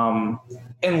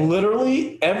 And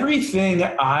literally everything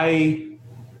I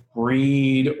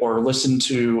read or listen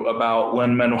to about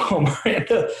Lin-Manuel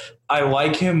Miranda, I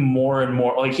like him more and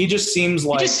more. Like he just seems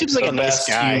like a nice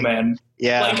guy. Human.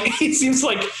 Yeah. Like he seems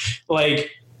like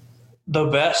the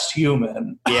best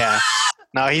human. Yeah.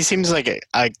 No, he seems like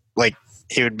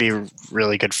he would be a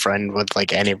really good friend with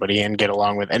like anybody and get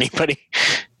along with anybody.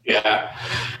 Yeah.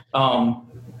 I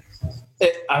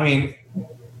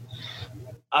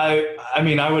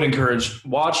would encourage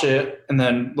watch it and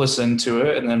then listen to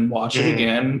it and then watch it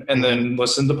again and then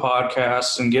listen to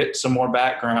podcasts and get some more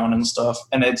background and stuff.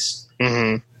 And it's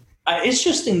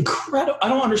just incredible. I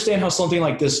don't understand how something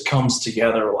like this comes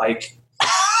together. Like,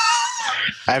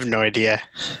 I have no idea.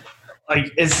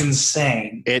 Like, it's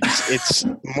insane. It's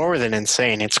more than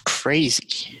insane. It's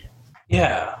crazy.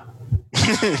 Yeah.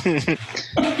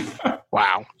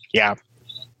 Wow. Yeah.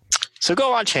 So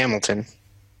go watch Hamilton.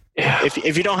 Yeah.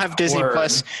 If you don't have Disney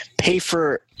Plus, pay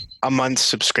for a month's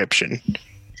subscription.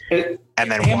 And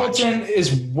then Hamilton watch.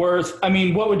 is worth. I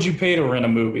mean, what would you pay to rent a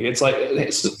movie? It's like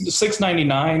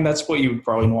 $6.99. That's what you would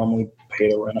probably normally pay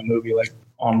to rent a movie, like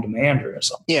on demand or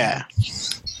something. Yeah.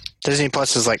 Disney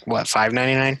Plus is like what,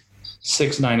 $5.99?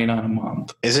 $6.99 a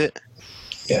month. Is it?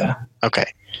 Yeah.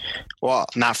 Okay. Well,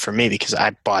 not for me because I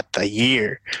bought the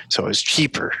year, so it was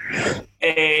cheaper.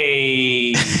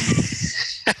 Hey.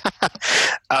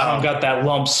 I don't got that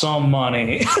lump sum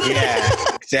money. Yeah,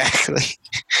 exactly.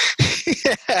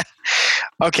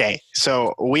 Okay,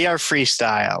 so we are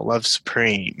Freestyle, Love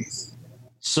Supreme.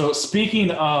 So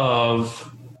speaking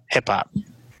of hip-hop,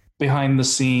 behind the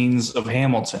scenes of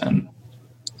Hamilton.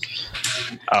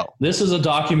 Oh. This is a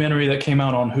documentary that came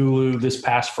out on Hulu this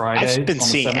past Friday. I've been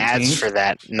seeing ads for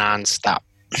that nonstop.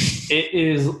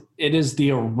 It is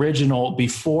the original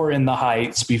Before in the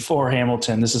Heights, before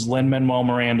Hamilton. This is Lin-Manuel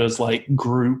Miranda's like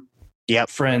group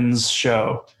friends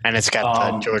show. And it's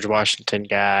got the George Washington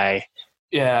guy.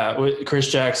 Yeah, with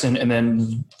Chris Jackson, and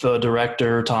then the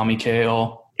director, Tommy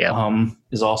Kail,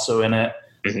 is also in it.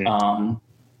 Mm-hmm.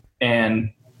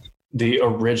 And the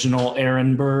original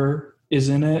Aaron Burr is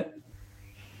in it,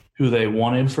 who they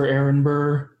wanted for Aaron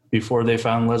Burr before they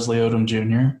found Leslie Odom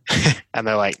Jr. And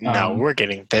they're like, no, we're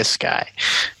getting this guy.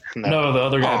 No, the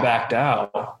other guy backed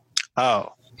out.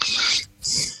 Oh.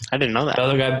 I didn't know that. The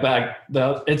other guy backed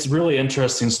out. It's a really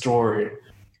interesting story.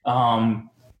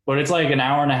 But it's like an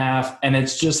hour and a half, and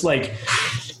it's just like,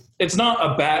 it's not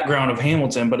a background of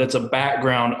Hamilton, but it's a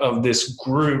background of this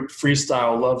group,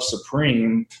 Freestyle Love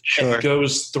Supreme. Sure. It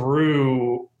goes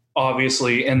through,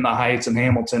 obviously, In the Heights and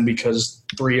Hamilton because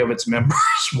 3 of its members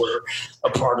were a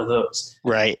part of those.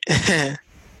 Right.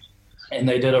 And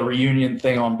they did a reunion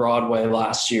thing on Broadway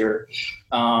last year.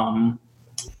 And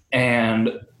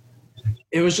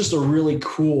it was just a really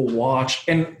cool watch.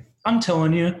 And I'm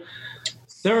telling you,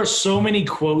 there are so many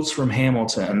quotes from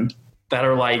Hamilton that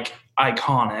are like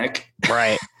iconic.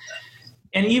 Right.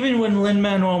 And even when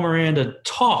Lin-Manuel Miranda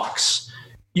talks,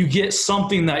 you get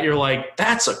something that you're like,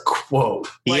 that's a quote.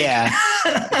 Like, yeah.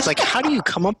 It's like, how do you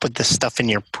come up with this stuff in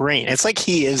your brain? It's like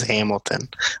he is Hamilton.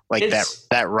 Like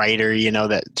that writer,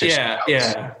 that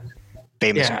just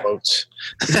famous quotes.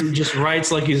 He just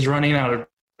writes like he's running out of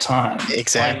time.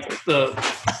 Exactly.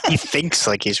 He thinks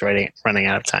like he's running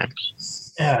out of time.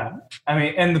 Yeah. I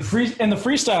mean, and the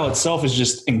freestyle itself is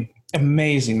just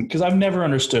amazing because I've never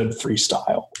understood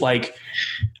freestyle. Like,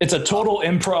 it's a total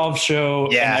improv show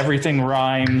and everything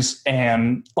rhymes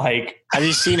and like. Have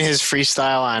you seen his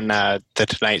freestyle on the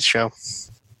Tonight Show?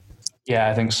 Yeah,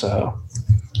 I think so.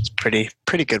 It's pretty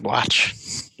good watch.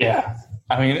 Yeah.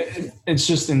 I mean, it's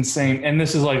just insane. And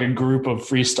this is like a group of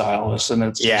freestylists, and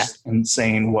it's just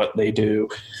insane what they do.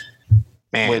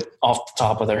 Man. With off the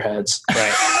top of their heads.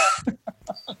 Right.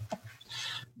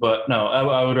 But no,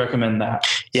 I would recommend that.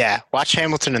 Yeah, watch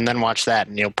Hamilton and then watch that,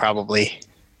 and you'll probably...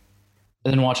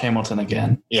 And then watch Hamilton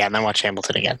again. Yeah, and then watch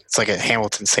Hamilton again. It's like a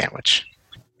Hamilton sandwich.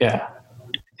 Yeah.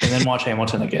 And then watch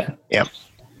Hamilton again. Yep.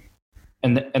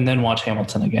 and then watch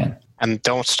Hamilton again. And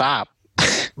don't stop.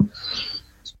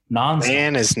 Nonstop.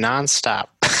 Man is nonstop.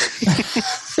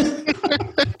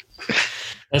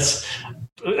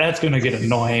 That's going to get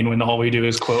annoying when all we do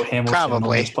is quote Hamilton on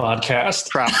this podcast.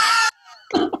 Probably.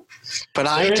 But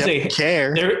I don't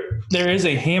care. There is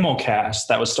a Hamilcast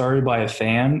that was started by a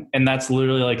fan, and that's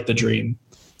literally like the dream.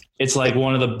 It's like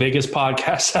one of the biggest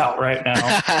podcasts out right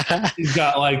now. He's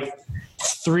got like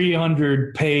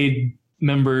 300 paid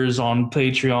members on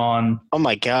Patreon. Oh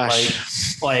my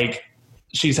gosh. Like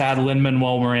she's had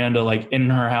Lin-Manuel Miranda like in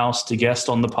her house to guest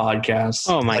on the podcast.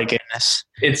 Oh my goodness.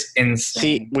 It's insane.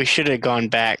 See, we should have gone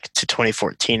back to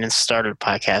 2014 and started a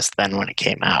podcast then when it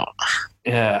came out.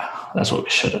 Yeah, that's what we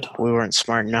should have done. We weren't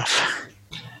smart enough.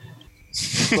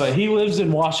 But he lives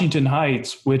in Washington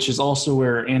Heights, which is also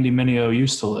where Andy Mineo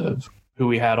used to live, who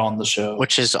we had on the show.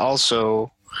 Which is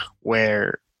also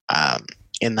where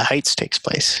In the Heights takes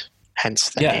place. Hence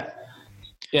the name.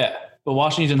 Yeah. But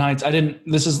Washington Heights,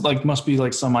 this is like, must be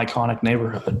like some iconic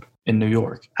neighborhood in New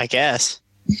York. I guess.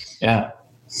 Yeah.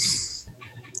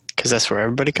 Because that's where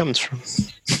everybody comes from.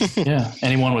 Yeah.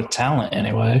 Anyone with talent,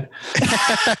 anyway.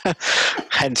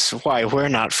 Hence why we're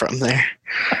not from there.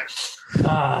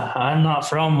 I'm not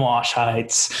from Wash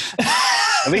Heights.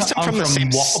 At least I'm from the same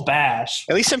Wabash.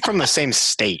 At least I'm from the same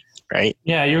state, right?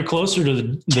 Yeah, you're closer to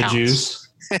the juice.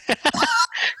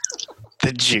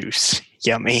 The juice.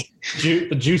 Yummy.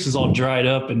 The juice is all dried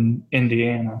up in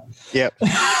Indiana. Yep.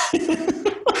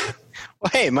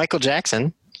 Well, hey, Michael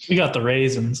Jackson. We got the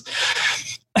raisins.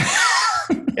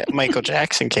 Yeah, Michael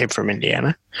Jackson came from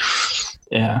Indiana.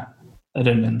 Yeah, that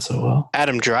didn't end so well.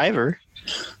 Adam Driver.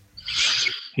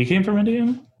 He came from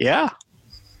Indiana? Yeah.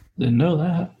 Didn't know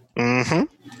that.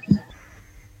 Mm-hmm.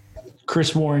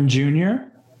 Chris Warren Jr.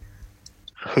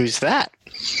 Who's that?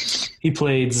 He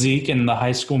played Zeke in the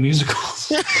High School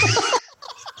Musicals.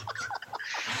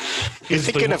 You're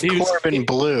thinking of Corbin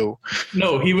Blue.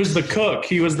 No, he was the cook.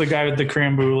 He was the guy with the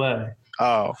creme brulee.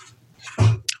 Oh,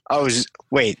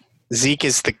 wait. Zeke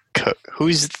is the cook.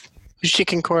 Who's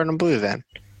chicken Corbin Blue then?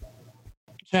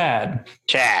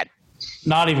 Chad.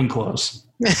 Not even close.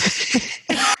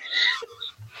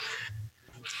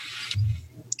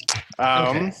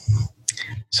 Okay.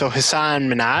 So Hasan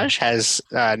Minhaj has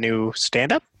a new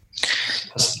stand-up?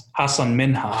 Hasan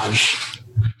Minhaj.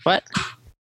 What?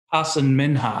 Hasan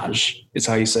Minhaj is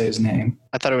how you say his name.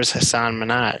 I thought it was Hasan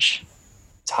Minhaj.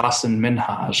 It's Hasan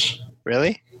Minhaj.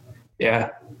 Really? Yeah.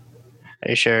 Are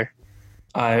you sure?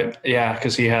 Yeah,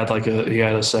 because he had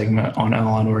a segment on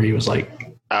Ellen where he was like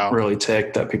really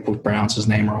ticked that people pronounce his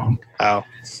name wrong. Oh.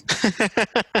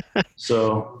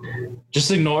 So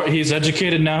just ignore. He's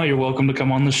educated now. You're welcome to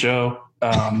come on the show.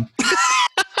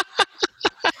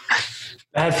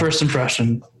 Bad first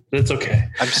impression. It's okay.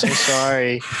 I'm so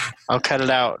sorry. I'll cut it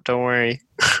out. Don't worry.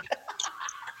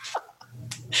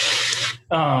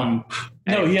 No,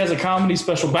 he has a comedy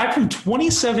special back from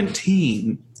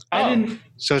 2017.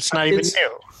 So it's not even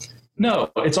new.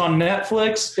 No, it's on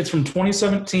Netflix. It's from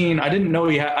 2017. I didn't know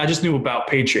I just knew about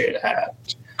Patriot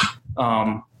Act.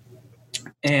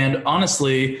 And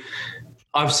honestly,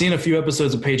 I've seen a few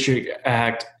episodes of Patriot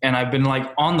Act, and I've been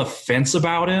like on the fence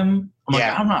about him.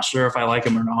 I'm not sure if I like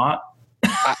him or not.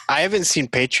 I haven't seen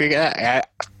Patriot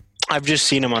Act. I've just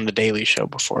seen him on The Daily Show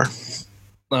before.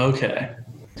 Okay.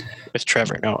 With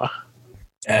Trevor Noah.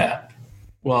 Yeah.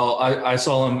 Well, I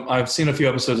saw him. I've seen a few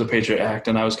episodes of Patriot Act,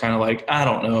 and I was kind of like, I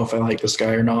don't know if I like this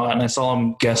guy or not. And I saw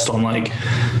him guest on like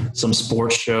some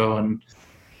sports show, and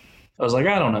I was like,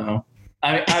 I don't know.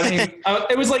 I mean,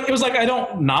 it was like I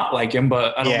don't not like him,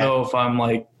 but I don't know if I'm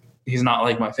like he's not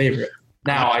like my favorite.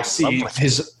 Now I see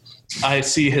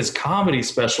his comedy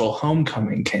special,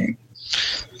 Homecoming King.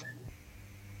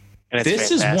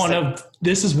 This is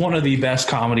one of the best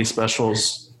comedy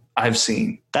specials I've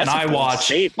seen. And I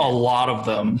watch a lot of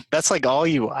them. That's like all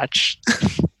you watch.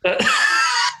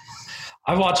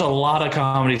 I watch a lot of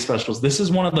comedy specials. This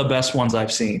is one of the best ones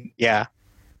I've seen. Yeah.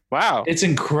 Wow. It's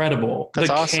incredible. That's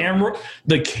awesome.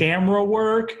 The camera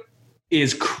work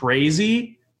is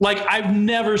crazy. Like, I've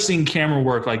never seen camera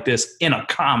work like this in a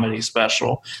comedy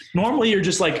special. Normally you're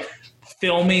just like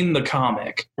filming the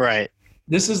comic. Right.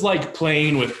 This is like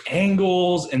playing with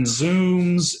angles and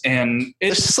zooms, and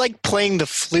it's just like playing the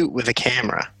flute with a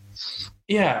camera.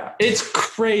 Yeah, it's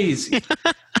crazy.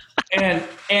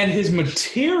 and his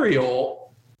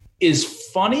material is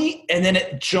funny, and then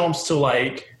it jumps to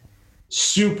like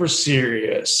super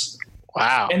serious.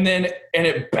 Wow. And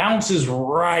it bounces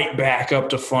right back up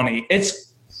to funny.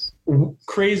 It's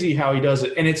crazy how he does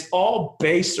it. And it's all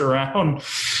based around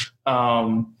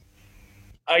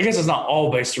I guess it's not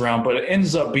all based around, but it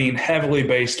ends up being heavily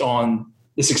based on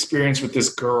this experience with this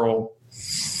girl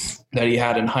that he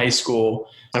had in high school.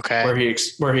 Okay. Where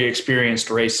he experienced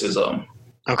racism.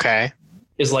 Okay.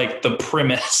 Is like the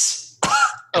premise.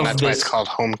 And that's why it's called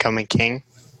Homecoming King?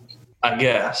 I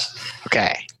guess.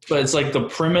 Okay. But it's like the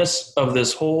premise of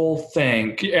this whole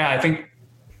thing. Yeah, I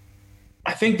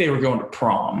think they were going to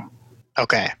prom.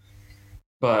 Okay.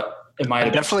 But it might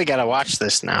have definitely got to watch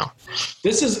this now.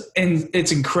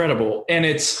 It's incredible. And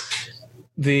it's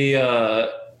the I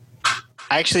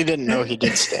actually didn't know he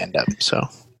did stand up, so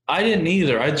I didn't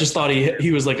either. I just thought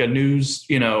he was like a news,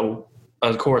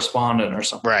 a correspondent or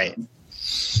something. Right.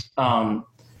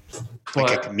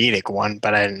 Like a comedic one,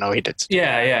 but I didn't know he did.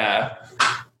 Yeah.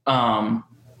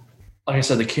 Like I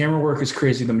said, the camera work is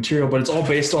crazy, the material, but it's all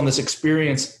based on this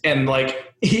experience. And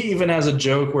like, he even has a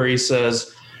joke where he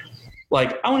says,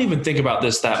 like, I don't even think about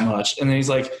this that much. And then he's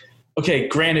like, okay,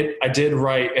 granted, I did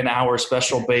write an hour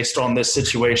special based on this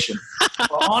situation.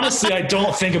 But honestly, I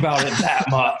don't think about it that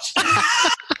much.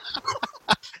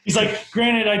 He's like,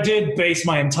 granted, I did base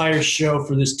my entire show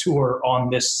for this tour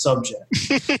on this subject.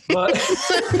 But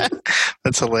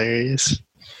that's hilarious.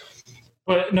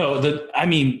 But no,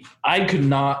 I could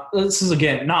not. This is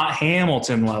again not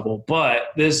Hamilton level,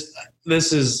 but this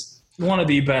is one of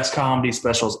the best comedy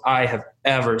specials I have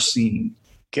ever seen.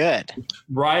 Good.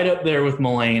 Right up there with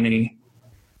Mulaney.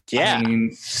 Yeah. I mean,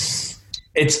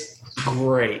 it's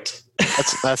great.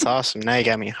 That's awesome. Now you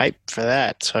got me hyped for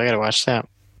that, so I got to watch that.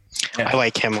 Yeah. I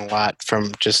like him a lot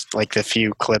from just like the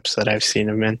few clips that I've seen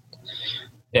him in.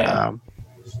 Yeah.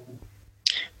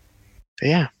 But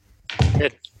yeah,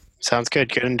 good. Sounds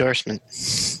good. Good endorsement.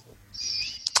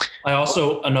 I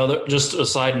also, just a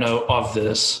side note of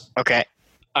this. Okay.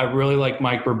 I really like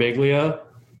Mike Birbiglia.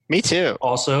 Me too.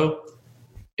 Also,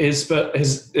 his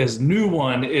new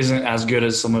one isn't as good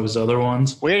as some of his other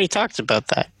ones. We already talked about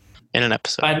that in an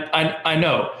episode. I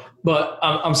know, but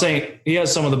I'm saying he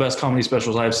has some of the best comedy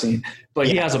specials I've seen. But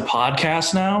he has a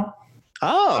podcast now.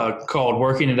 Called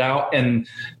Working It Out, and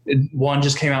one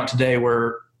just came out today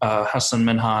where Hasan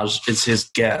Minhaj is his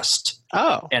guest.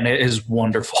 Oh. And it is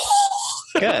wonderful.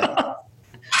 Good.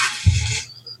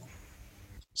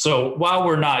 So while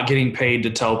we're not getting paid to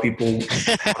tell people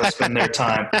how to spend their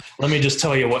time, let me just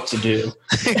tell you what to do.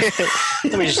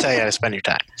 Let me just tell you how to spend your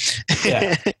time.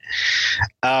 Yeah.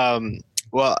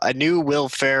 Well, a new Will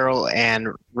Ferrell and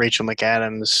Rachel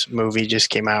McAdams movie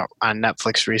just came out on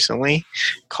Netflix recently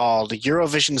called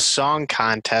Eurovision Song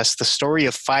Contest, The Story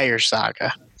of Fire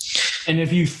Saga. And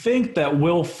if you think that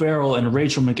Will Ferrell and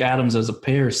Rachel McAdams as a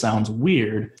pair sounds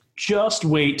weird, just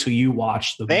wait till you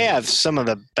watch the movie. They have some of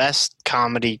the best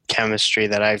comedy chemistry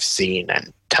that I've seen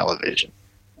in television.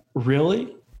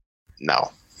 Really?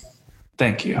 No.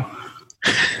 Thank you.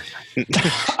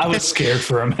 I was scared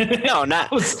for a minute. No, not.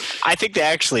 I think they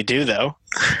actually do, though.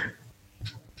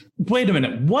 Wait a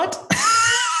minute. What?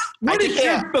 What is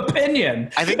your opinion?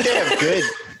 I think they have good.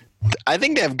 I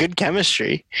think they have good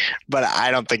chemistry, but I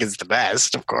don't think it's the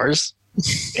best, of course.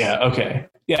 Yeah. Okay.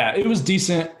 Yeah, it was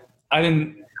decent.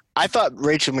 I thought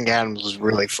Rachel McAdams was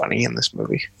really funny in this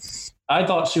movie. I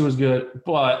thought she was good,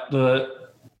 but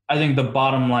I think the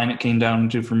bottom line it came down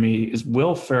to for me is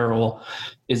Will Ferrell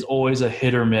is always a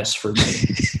hit or miss for me.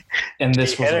 And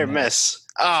this was hit or miss.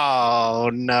 Oh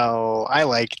no, I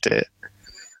liked it.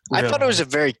 Really? I thought it was a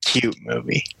very cute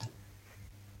movie.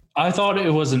 I thought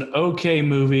it was an okay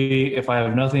movie if I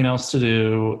have nothing else to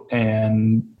do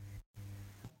and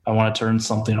I want to turn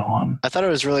something on. I thought it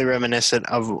was really reminiscent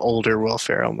of older Will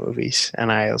Ferrell movies,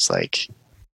 and I was like,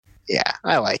 yeah,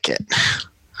 I like it.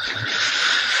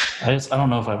 I don't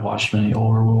know if I've watched many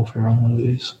older Will Ferrell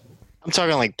movies. I'm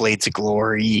talking like Blades of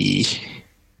Glory,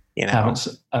 you know.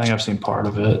 I think I've seen part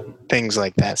of it. Things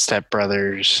like that, Step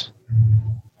Brothers.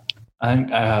 I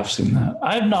think I have seen that.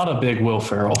 I'm not a big Will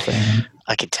Ferrell fan.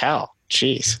 I could tell.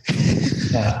 Jeez.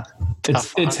 Yeah.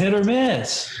 It's hit or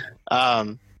miss.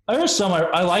 There's some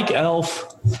I like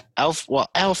Elf.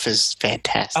 Elf is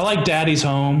fantastic. I like Daddy's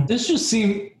Home. This just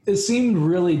seemed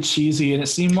really cheesy, and it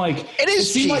seemed like it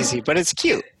is cheesy, but it's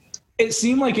cute. It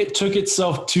seemed like it took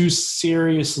itself too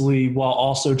seriously while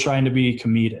also trying to be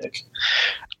comedic.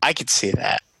 I could see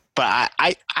that, but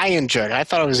I enjoyed it. I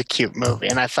thought it was a cute movie,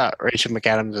 and I thought Rachel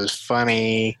McAdams was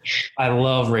funny. I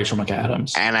love Rachel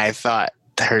McAdams, and I thought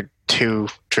her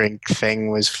 2-drink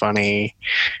thing was funny,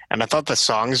 and I thought the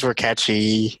songs were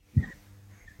catchy.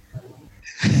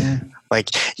 Like,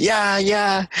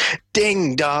 yeah,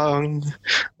 ding dong,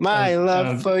 my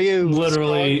love for you.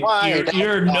 Literally,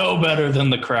 you're no better than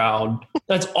the crowd.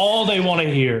 That's all they want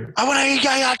to hear. I want to hear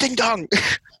yeah, ding dong.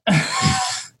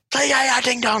 Play yeah,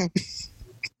 ding dong.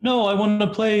 No, I want to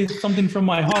play something from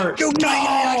my heart. You play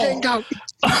yeah, ding dong.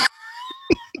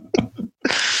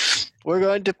 We're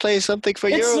going to play something for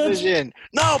Eurovision.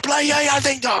 No, play Yeah Yeah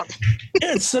Ding Dong.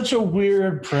 It's such a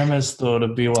weird premise, though, to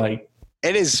be like.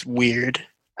 It is weird,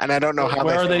 and I don't know how.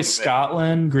 Where are they?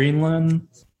 Scotland, Greenland,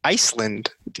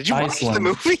 Iceland. Did you watch the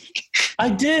movie? I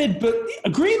did, but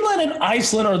Greenland and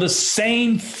Iceland are the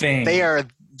same thing. They are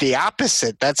the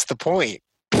opposite. That's the point.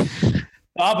 The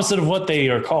opposite of what they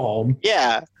are called.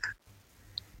 Yeah.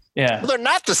 Yeah. Well, they're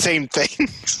not the same thing.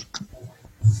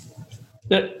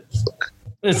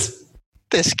 It's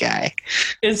this guy.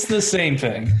 It's the same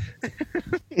thing.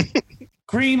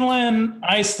 Greenland,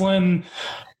 Iceland.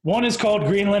 One is called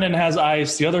Greenland and has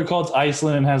ice. The other called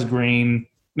Iceland and has green.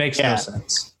 Makes no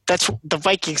sense. That's the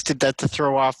Vikings did that to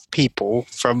throw off people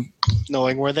from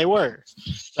knowing where they were.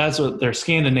 That's what they're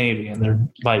Scandinavian. They're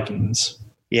Vikings.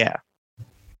 Yeah.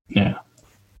 Yeah.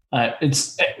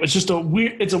 It's just a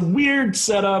weird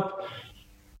setup.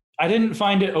 I didn't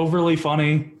find it overly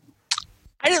funny.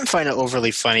 I didn't find it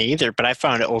overly funny either, but I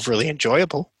found it overly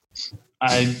enjoyable.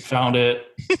 I found it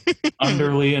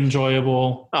underly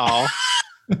enjoyable. Oh.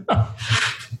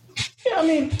 Yeah, I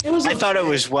mean, it was. I thought it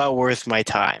was well worth my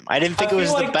time. I didn't think it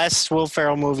was the best Will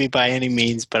Ferrell movie by any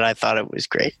means, but I thought it was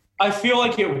great. I feel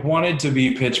like it wanted to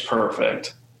be Pitch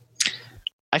Perfect.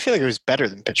 I feel like it was better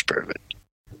than Pitch Perfect.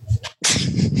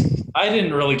 I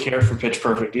didn't really care for Pitch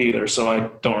Perfect either, so I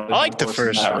don't really I like the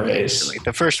first one. Race.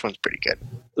 The first one's pretty good.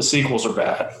 The sequels are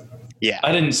bad. Yeah.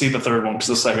 I didn't see the third one because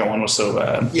the second one was so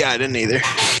bad. Yeah, I didn't either.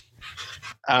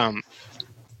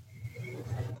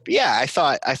 Yeah, I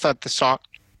thought the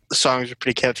songs were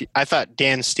pretty catchy. I thought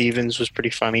Dan Stevens was pretty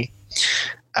funny.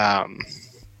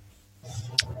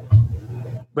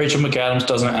 Rachel McAdams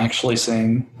doesn't actually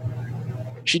sing.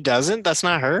 She doesn't? That's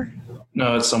not her?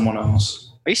 No, it's someone else.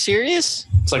 Are you serious?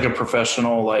 It's like a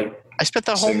professional, like. I spent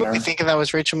the whole movie thinking that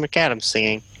was Rachel McAdams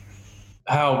singing.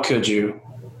 How could you?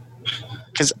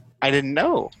 Because I didn't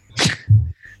know.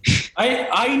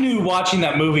 I knew watching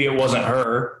that movie it wasn't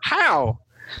her. How?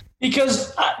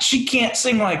 Because she can't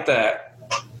sing like that.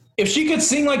 If she could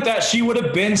sing like that, she would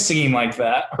have been singing like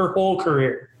that her whole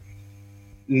career.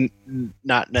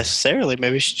 Not necessarily.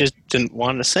 Maybe she just didn't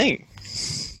want to sing.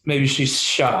 Maybe she's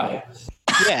shy.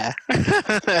 Yeah.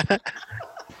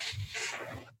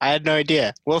 I had no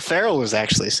idea. Will Ferrell was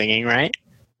actually singing, right?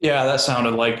 Yeah, that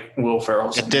sounded like Will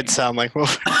Ferrell singing. It did sound like Will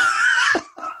Ferrell.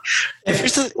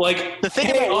 The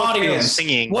thing about audience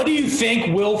singing. What do you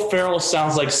think Will Ferrell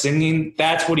sounds like singing?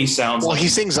 That's what he sounds like. Well, he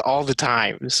sings all the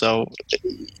time. So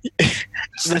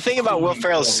the thing about Will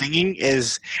Ferrell singing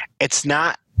is it's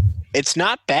not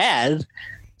bad.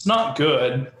 It's not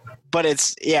good. But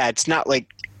it's not like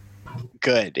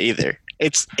good either.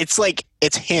 It's like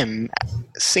it's him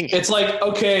singing. It's like,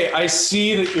 okay, I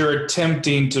see that you're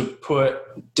attempting to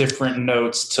put different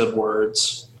notes to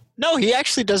words. No, he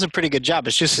actually does a pretty good job.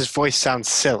 It's just his voice sounds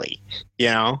silly, you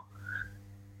know?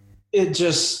 It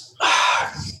just,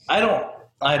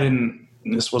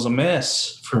 this was a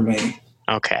miss for me.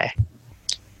 Okay.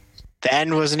 The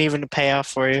end wasn't even a payoff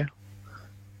for you?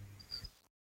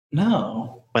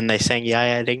 No. When they sang Yeah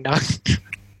Yeah Ding Dong?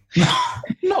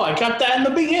 No, I got that in the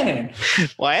beginning.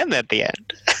 Well, and at the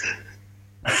end.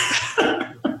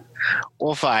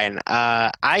 Well, fine.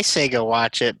 I say go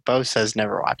watch it. Bo says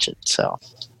never watch it, so...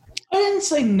 I didn't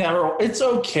say never. It's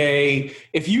okay.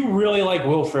 If you really like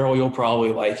Will Ferrell, you'll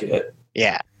probably like it.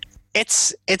 Yeah.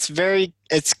 It's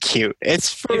cute.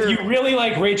 If you really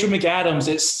like Rachel McAdams,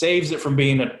 it saves it from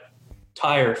being a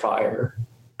tire fire.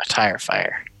 A tire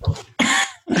fire.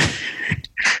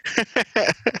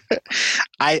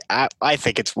 I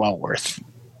think it's well worth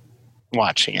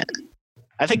watching it.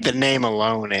 I think the name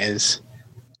alone is.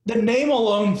 The name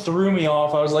alone threw me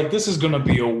off. I was like, this is going to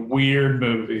be a weird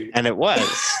movie. And it was.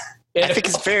 I think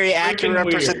it's very accurate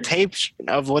representation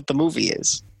of what the movie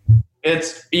is.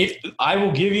 I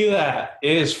will give you that.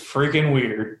 It is freaking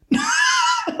weird.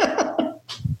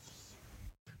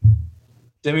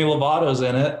 Demi Lovato's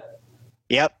in it.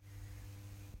 Yep.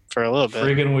 For a little bit.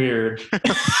 Freaking weird.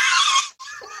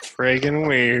 Friggin'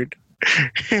 weird.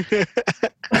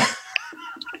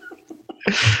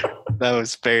 That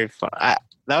was very fun.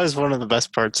 That was one of the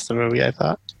best parts of the movie, I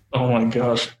thought. Oh my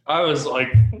gosh. I was like,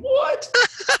 what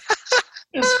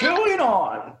is going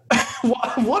on?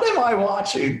 What am I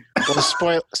watching?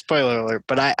 Well, spoiler alert,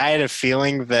 but I had a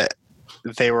feeling that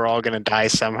they were all going to die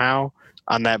somehow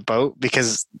on that boat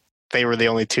because they were the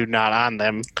only two not on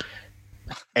them.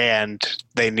 And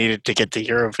they needed to get to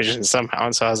Eurovision somehow.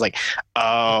 And so I was like,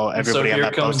 oh, everybody on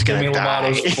that boat's going to die.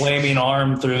 Demi Lovato's flaming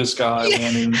arm through the sky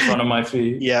landing in front of my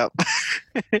feet. Yep.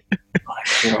 My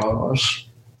gosh.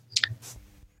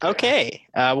 Okay.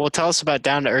 Well, tell us about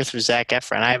Down to Earth with Zac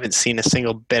Efron. I haven't seen a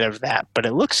single bit of that, but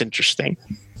it looks interesting.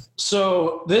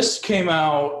 So this came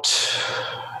out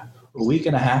a week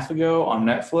and a half ago on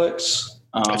Netflix.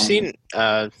 I've seen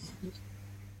ads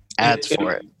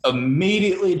for it.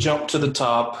 Immediately jumped to the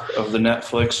top of the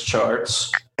Netflix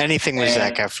charts. Anything with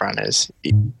Zac Efron is,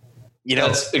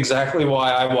 that's exactly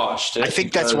why I watched it. I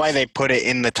think that's why they put it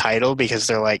in the title, because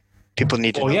they're like, people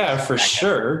need to know. Well, yeah, for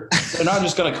sure. They're not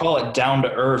just going to call it Down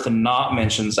to Earth and not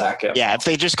mention Zac Efron. Yeah, if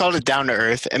they just called it Down to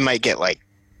Earth, it might get like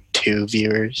 2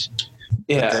 viewers.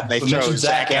 Yeah, they mention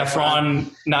Zac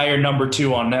Efron. Now you're number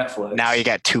 2 on Netflix. Now you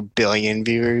got 2 billion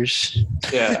viewers.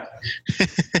 Yeah.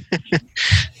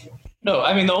 No,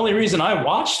 I mean, the only reason I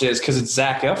watched it is because it's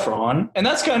Zac Efron. And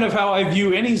that's kind of how I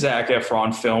view any Zac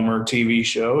Efron film or TV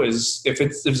show, is if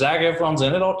Zac Efron's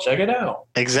in it, I'll check it out.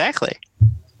 Exactly.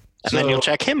 And then you'll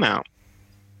check him out.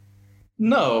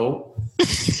 No.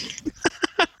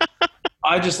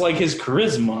 I just like his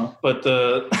charisma, but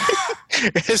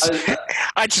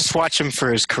I just watch him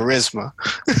for his charisma.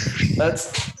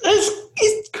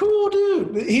 He's cool,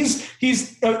 dude.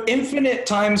 He's infinite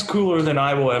times cooler than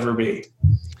I will ever be.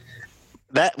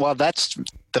 That's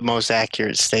the most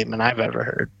accurate statement I've ever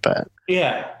heard. But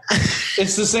yeah,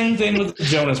 it's the same thing with the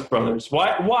Jonas Brothers.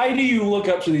 Why do you look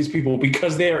up to these people?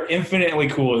 Because they are infinitely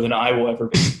cooler than I will ever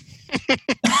be.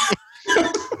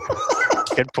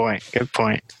 Good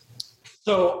point.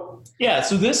 So yeah,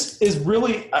 so this is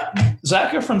really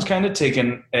Zac Efron's kind of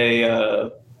taken a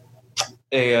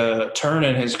turn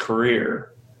in his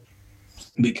career,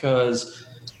 because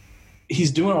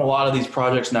he's doing a lot of these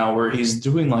projects now where he's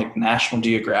doing like National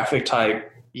Geographic type.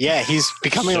 Yeah, he's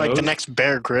becoming like the next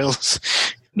Bear Grylls.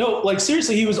 No, like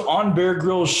seriously, he was on Bear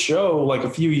Grylls' show like a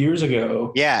few years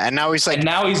ago. Yeah, and now he's like, and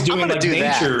now he's doing like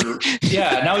nature.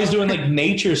 Yeah, now he's doing like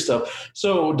nature stuff.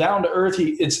 So Down to Earth,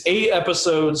 it's 8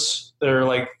 episodes. They're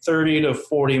like 30 to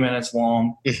 40 minutes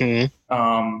long.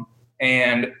 Mm-hmm.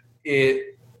 And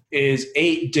it is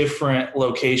 8 different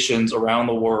locations around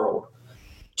the world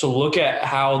to look at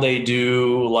how they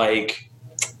do like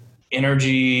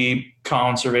energy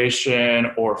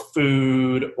conservation or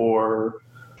food or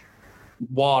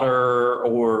water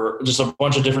or just a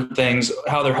bunch of different things,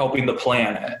 how they're helping the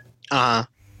planet. Uh-huh.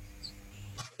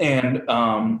 And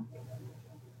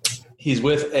he's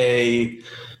with a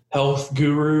health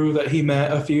guru that he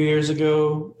met a few years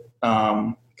ago,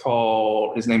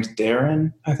 called, his name's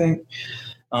Darren, I think.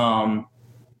 And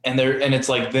it's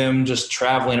like them just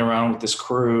traveling around with this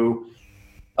crew,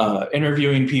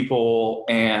 interviewing people.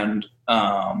 And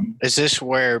is this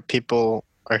where people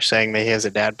are saying that he has a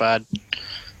dad bod?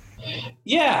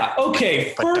 Yeah.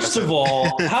 Okay. First of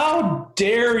all, how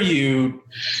dare you?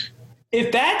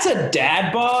 If that's a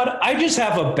dad bod, I just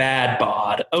have a bad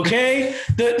bod. Okay.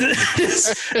 To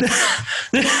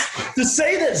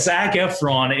say that Zac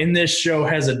Efron in this show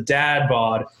has a dad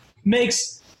bod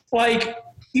makes, like,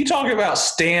 you talk about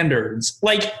standards,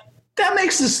 like that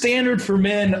makes the standard for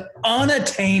men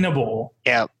unattainable.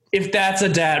 Yeah. If that's a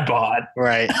dad bod.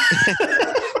 Right.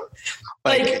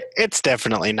 like it's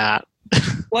definitely not.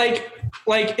 Like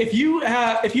if you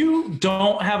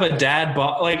don't have a dad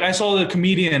bod, like I saw the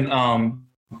comedian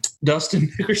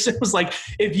Dustin Nickerson was like,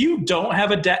 if you're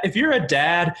a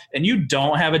dad and you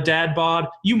don't have a dad bod,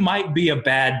 you might be a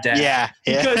bad dad. Yeah.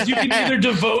 Because you can either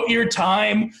devote your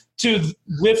time to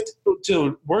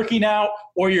working out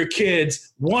or your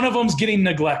kids. One of them's getting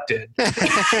neglected.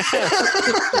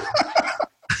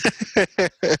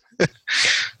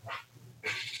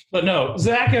 But no,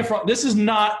 Zac Efron, this is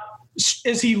not.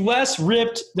 Is he less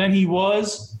ripped than he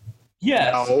was?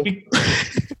 Yes. No.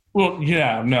 Well,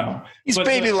 yeah, no. He's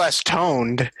maybe less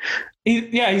toned.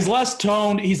 He's less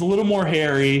toned. He's a little more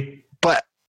hairy. But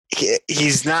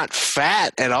he's not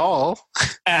fat at all.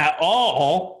 At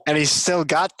all. And he's still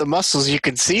got the muscles. You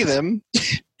can see them.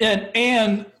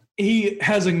 And he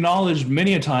has acknowledged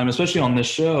many a time, especially on this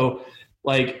show,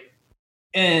 like...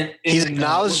 He's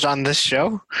acknowledged on this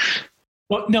show?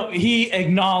 Well, no, he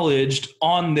acknowledged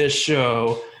on this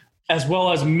show, as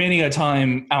well as many a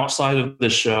time outside of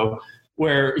this show,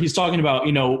 where he's talking about,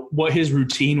 what his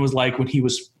routine was like when he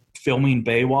was filming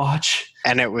Baywatch.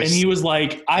 And he was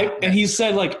like, he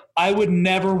said, like, I would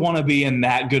never want to be in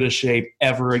that good a shape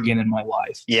ever again in my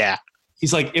life. Yeah.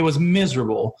 He's like, it was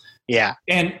miserable. Yeah.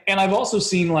 And I've also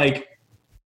seen, like,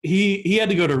 he had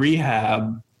to go to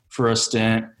rehab for a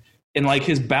stint, and like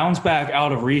his bounce back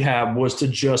out of rehab was to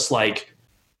just like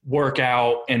work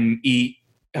out and eat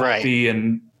healthy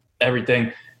and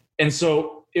everything. And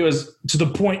so it was to the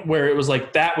point where it was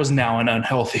like, that was now an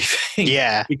unhealthy thing.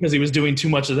 Yeah. Because he was doing too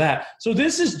much of that. So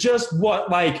this is just what,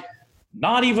 like,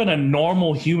 not even a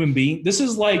normal human being. This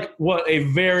is like what a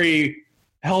very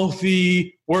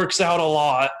healthy, works out a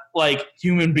lot like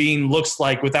human being looks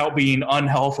like without being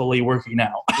unhealthily working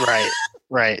out.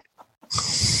 Right.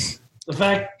 The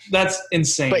fact that's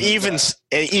insane. But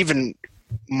even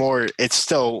more, it's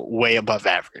still way above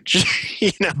average.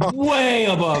 Way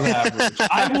above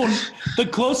average. The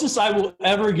closest I will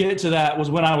ever get to that was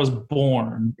when I was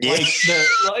born. Yeah.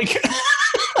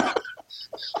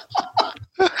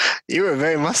 You were a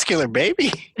very muscular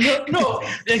baby. No,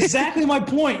 exactly my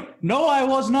point. No, I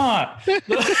was not.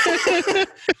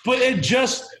 But it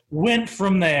just went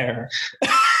from there.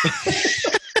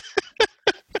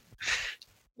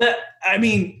 I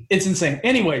mean, it's insane.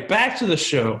 Anyway, back to the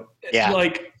show. Yeah.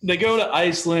 Like, they go to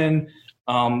Iceland.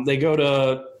 They go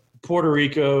to Puerto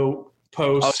Rico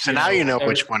post. Oh, so now you know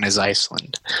which one is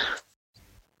Iceland.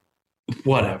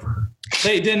 Whatever.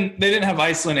 They didn't have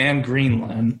Iceland and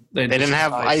Greenland. They didn't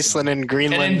have Iceland and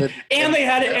Greenland. And they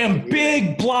had it in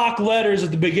big block letters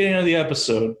at the beginning of the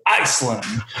episode. Iceland.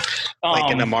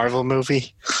 Like in a Marvel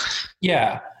movie?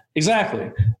 Yeah,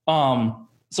 exactly.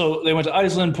 So they went to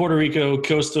Iceland, Puerto Rico,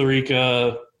 Costa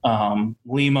Rica,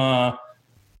 Lima,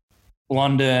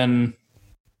 London,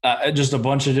 just a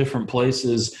bunch of different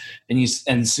places,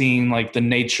 and seeing like the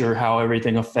nature, how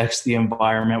everything affects the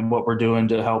environment, what we're doing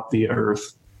to help the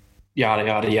earth, yada,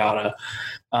 yada, yada.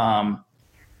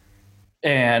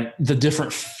 And the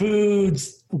different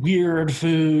foods, weird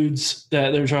foods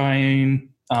that they're trying.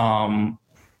 And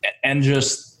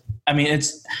just, I mean,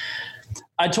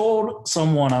 I told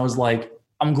someone, I was like,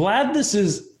 I'm glad this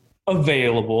is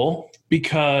available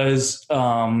because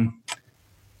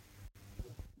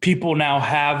people now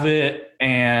have it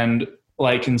and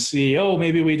like can see, oh,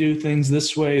 maybe we do things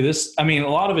this way. I mean, a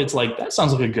lot of it's like, that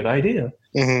sounds like a good idea.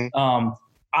 Mm-hmm.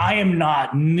 I am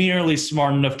not nearly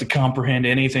smart enough to comprehend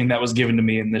anything that was given to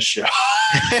me in this show.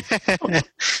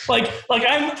 like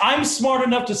I'm smart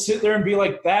enough to sit there and be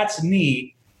like, that's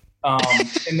neat.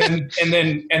 And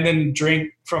then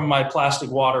drink from my plastic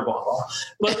water bottle.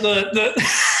 But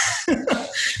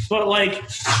but like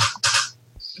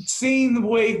seeing the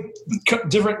way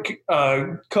different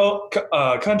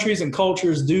countries and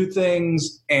cultures do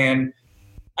things, and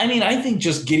I mean, I think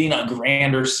just getting a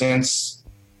grander sense.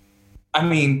 I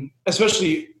mean,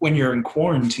 especially when you're in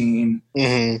quarantine,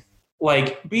 mm-hmm.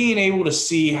 like being able to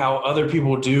see how other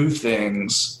people do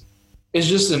things is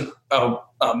just a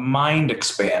mind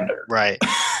expander. Right.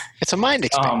 It's a mind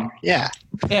expander. Yeah.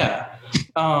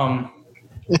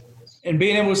 And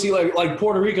being able to see like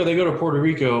Puerto Rico, they go to Puerto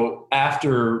Rico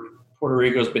after Puerto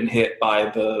Rico's been hit by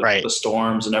the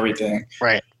storms and everything.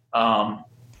 Right. And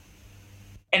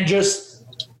just,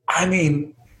 I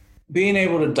mean, being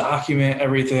able to document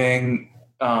everything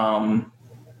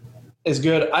is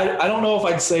good. I don't know if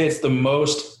I'd say it's the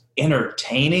most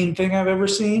entertaining thing I've ever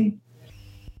seen.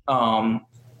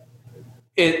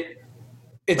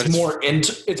 It's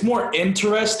more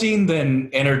interesting than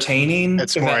entertaining.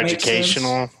 It's more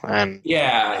educational and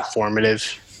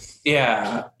informative.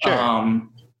 Yeah. Sure.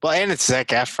 Well, and it's Zac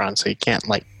Efron, so you can't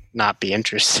like not be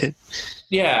interested.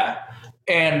 Yeah,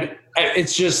 and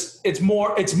it's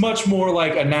much more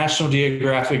like a National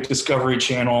Geographic Discovery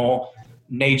Channel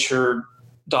nature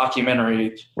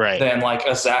documentary than like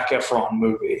a Zac Efron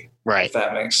movie. Right. If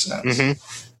that makes sense. Mm-hmm.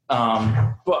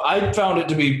 But I found it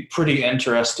to be pretty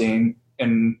interesting,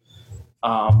 and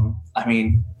I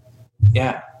mean,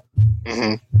 yeah.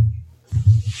 Mm-hmm.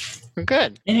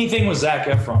 Good. Anything with Zac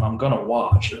Efron, I'm gonna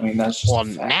watch. I mean, that's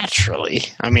just naturally.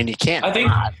 I mean, you can't. I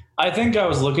think I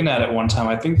was looking at it one time.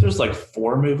 I think there's like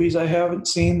 4 movies I haven't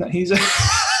seen that he's in.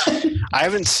 I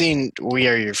haven't seen We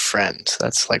Are Your Friends.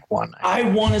 That's like one. I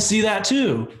want to see that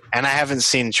too. And I haven't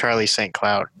seen Charlie St.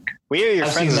 Cloud. We Are Your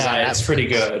Friends is on Netflix. It's pretty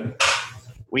good.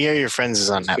 We Are Your Friends is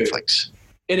on Netflix.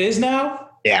 It is now?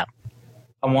 Yeah.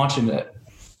 I'm watching it.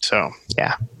 So,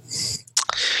 yeah.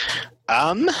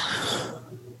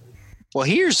 Well,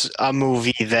 here's a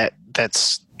movie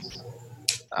that's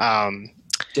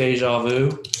Deja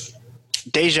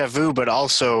vu, but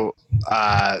also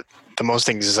the most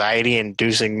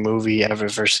anxiety-inducing movie I've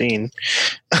ever seen.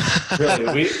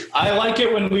 Really? I like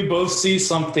it when we both see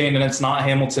something and it's not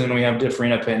Hamilton and we have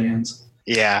differing opinions.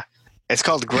 Yeah. It's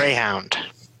called Greyhound.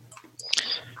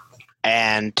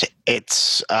 And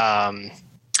it's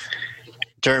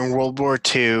during World War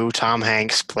II, Tom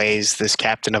Hanks plays this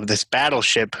captain of this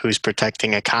battleship who's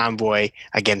protecting a convoy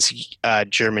against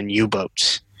German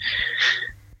U-boats.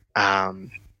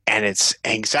 And it's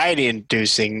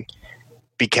anxiety-inducing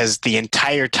because the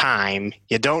entire time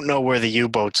you don't know where the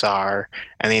U-boats are,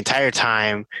 and the entire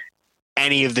time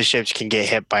any of the ships can get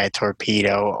hit by a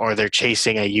torpedo, or they're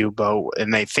chasing a U-boat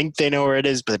and they think they know where it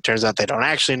is, but it turns out they don't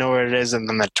actually know where it is, and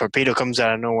then the torpedo comes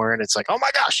out of nowhere and it's like, oh my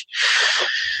gosh.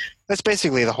 That's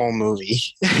basically the whole movie.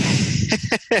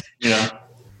 Yeah.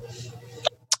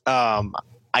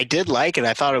 I did like it.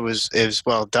 I thought it was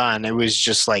well done. It was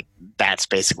just like that's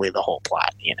basically the whole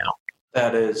plot, you know.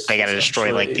 That is. They got to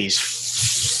destroy like these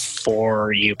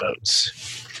 4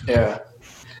 U-boats. Yeah.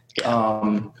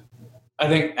 I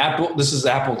think this is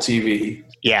Apple TV.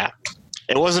 Yeah.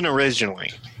 It wasn't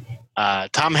originally.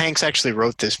 Tom Hanks actually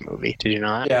wrote this movie. Did you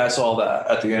know that? Yeah, I saw that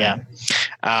at the end.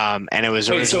 Yeah. And it was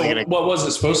originally what was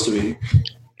it supposed to be?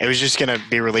 It was just going to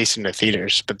be released into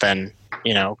theaters, but then,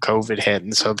 you know, COVID hit,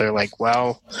 and so they're like,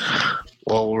 well,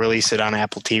 we'll release it on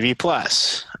Apple TV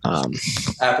Plus.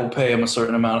 Apple pay him a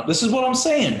certain amount. This is what I'm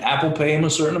saying. Apple pay him a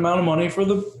certain amount of money for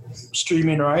the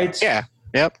streaming rights. Yeah.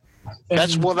 Yep.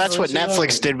 That's what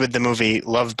Netflix did with the movie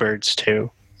Lovebirds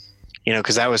too. You know,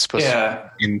 because that was supposed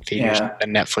to be in theaters,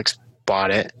 and Netflix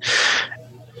bought it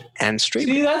and streamed.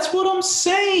 See, that's what I'm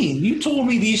saying. You told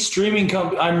me these streaming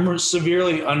companies. I'm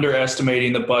severely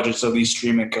underestimating the budgets of these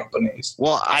streaming companies.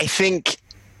 Well, I think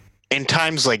in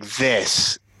times like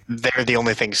this, they're the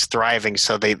only things thriving.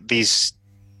 So these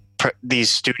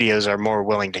studios are more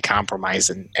willing to compromise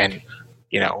and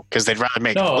you know, because they'd rather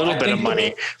make a little bit of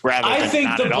money rather than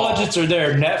not at all. I think the budgets are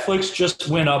there. Netflix just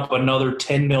went up another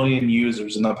 10 million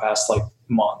users in the past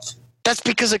month. That's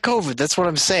because of COVID. That's what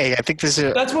I'm saying. I think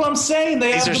that's what I'm saying.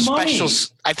 They have the money.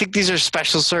 I think these are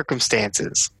special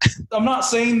circumstances. I'm not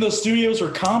saying the studios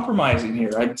are compromising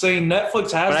here. I'm saying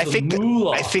Netflix has the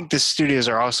moolah. I think the studios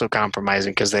are also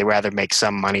compromising because they rather make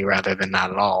some money rather than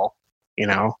not at all. You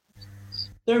know,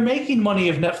 they're making money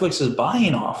if Netflix is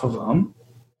buying off of them.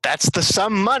 That's the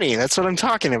some money. That's what I'm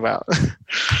talking about.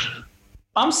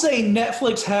 I'm saying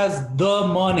Netflix has the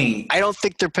money. I don't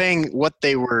think they're paying what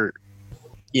they were,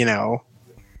 you know.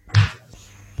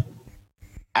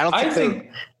 I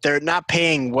think they're not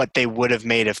paying what they would have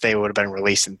made if they would have been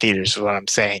released in theaters, is what I'm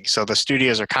saying. So the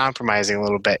studios are compromising a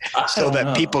little bit so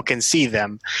that people can see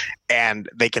them and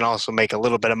they can also make a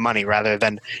little bit of money rather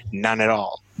than none at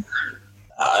all.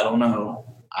 I don't know.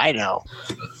 I know.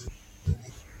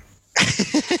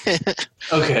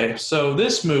 Okay, so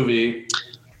this movie,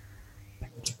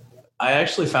 I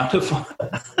actually found it fun.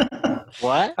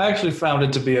 What? I actually found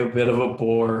it to be a bit of a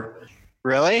bore.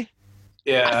 Really?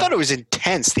 Yeah. I thought it was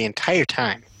intense the entire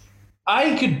time.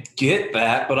 I could get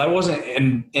that, but I wasn't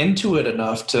into it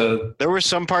enough to... There were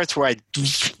some parts where I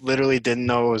literally didn't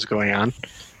know what was going on.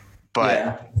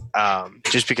 But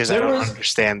just because I don't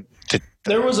understand...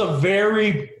 There was a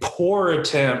very poor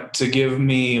attempt to give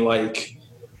me,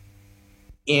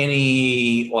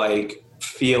 any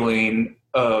feeling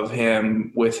of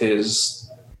him with his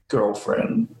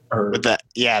girlfriend with that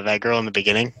girl in the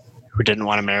beginning who didn't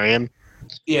want to marry him.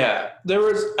 Yeah, that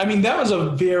was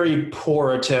a very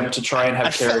poor attempt to try and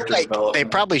have character development. They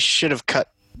probably should have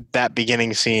cut that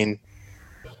beginning scene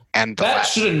and that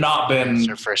should have not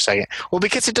been for a second. Well,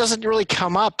 because it doesn't really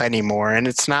come up anymore, and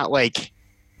it's not like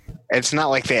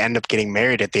they end up getting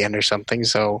married at the end or something.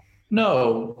 So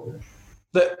no.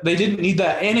 They didn't need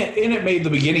that, and it made the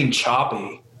beginning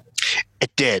choppy.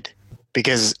 It did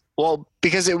because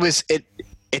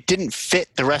it didn't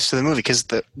fit the rest of the movie because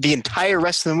the entire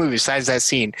rest of the movie, besides that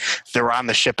scene, they're on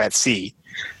the ship at sea.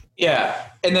 Yeah,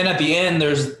 and then at the end,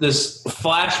 there's this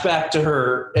flashback to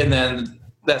her, and then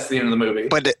that's the end of the movie.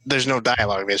 But there's no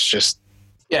dialogue. It's just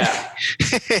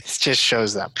it just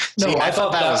shows them. No, See, I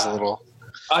thought that was a little.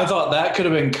 I thought that could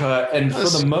have been cut, and for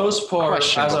the most part,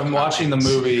 as I'm watching the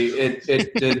movie,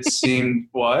 it did seem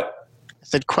what? I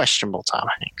said questionable Tom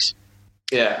Hanks.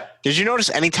 Yeah. Did you notice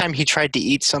anytime he tried to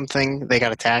eat something, they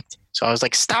got attacked? So I was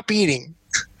like, stop eating.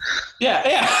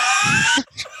 Yeah.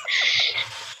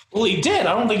 Well, he did.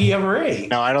 I don't think he ever ate.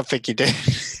 No, I don't think he did.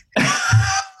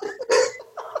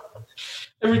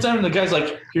 Every time the guy's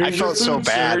like, "Here's your food, so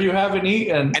bad. Sir, you haven't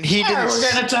eaten," and he didn't. We're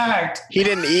getting attacked. He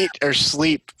didn't eat or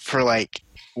sleep for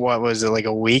what was it,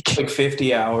 a week?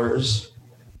 50 hours.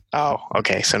 Oh,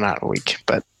 okay, so not a week,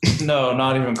 but no,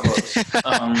 not even close.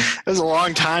 It was a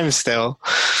long time still.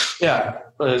 Yeah,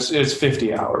 but it's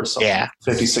 50 hours.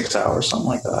 56 hours, something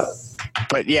like that.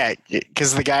 But yeah,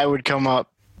 because the guy would come up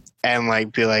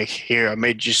and be like, "Here, I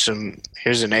made you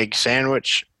here's an egg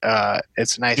sandwich.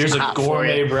 It's nice. Here's and a hot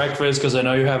gourmet breakfast because I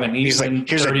know you haven't eaten in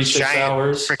 36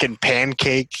 hours. Freaking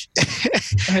pancake."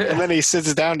 And then he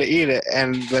sits down to eat it,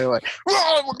 and they're like,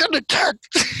 "Whoa, we're gonna attack!"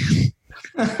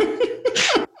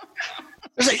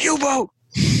 There's a U-boat.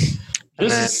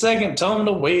 Just a second. Tell him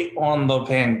to wait on the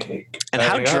pancake. And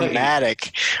how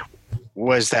dramatic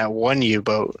was that one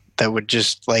U-boat that would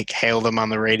just hail them on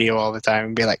the radio all the time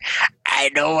and be like, "I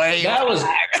know where you are." That was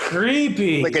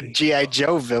creepy. Like a G.I.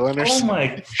 Joe villain or something. Oh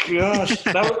my gosh.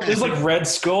 It was like Red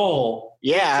Skull.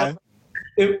 Yeah.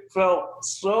 It felt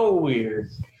so weird.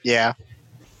 Yeah.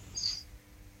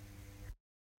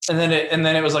 And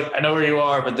then it was like, I know where you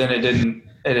are, but then it didn't.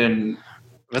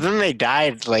 But then they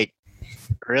died like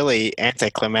really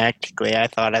anticlimactically, I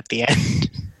thought, at the end.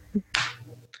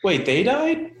 Wait, they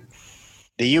died?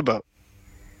 The U-boat.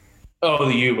 Oh,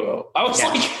 the U-boat. I was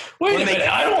like, wait a minute,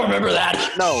 I don't remember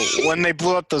that. No, when they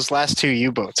blew up those last 2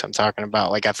 U-boats I'm talking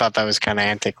about, like I thought that was kind of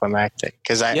anticlimactic.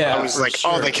 Because I was like,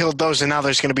 oh, they killed those and now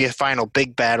there's going to be a final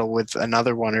big battle with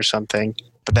another one or something.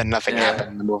 But then nothing happened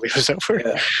and the movie was over.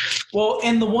 Yeah. Well,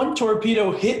 and the one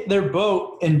torpedo hit their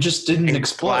boat and just didn't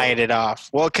explode. Glided off.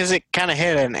 Well, because it kind of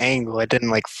hit at an angle. It didn't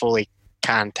like fully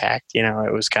contact. You know,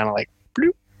 it was kind of like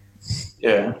bloop.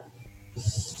 Yeah.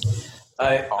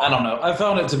 I don't know. I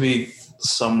found it to be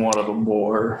somewhat of a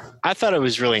bore. I thought it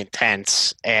was really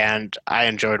intense, and I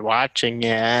enjoyed watching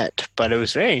it, but it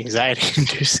was very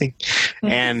anxiety-inducing.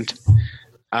 And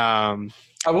I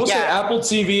will say Apple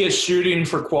TV is shooting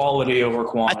for quality over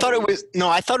quantity.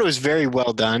 I thought it was very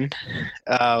well done.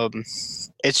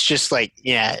 It's just like,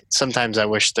 sometimes I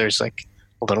wish there's like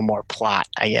a little more plot,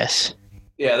 I guess.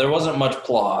 Yeah, there wasn't much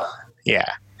plot. Yeah.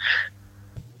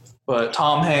 But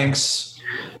Tom Hanks,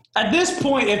 at this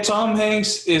point, if Tom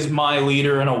Hanks is my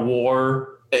leader in a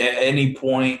war at any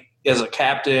point as a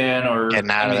captain or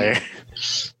getting out of there,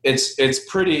 it's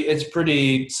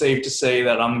pretty safe to say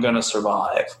that I'm gonna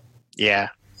survive. Yeah.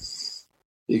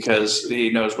 Because he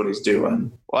knows what he's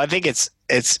doing. Well, I think it's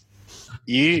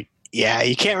you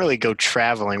can't really go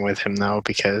traveling with him though,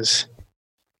 because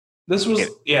this was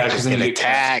because then you get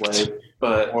attacked,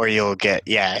 or you'll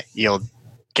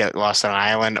get lost on an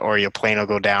island, or your plane will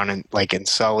go down in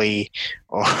Sully,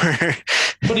 or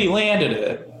but he landed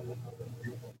it.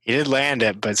 He did land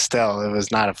it, but still, it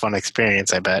was not a fun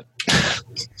experience, I bet.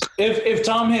 If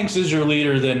Tom Hanks is your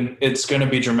leader, then it's going to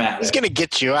be dramatic. He's going to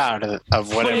get you out of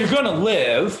whatever. But you're going to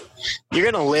live. You're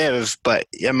going to live, but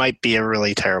it might be a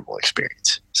really terrible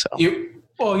experience. So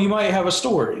you might have a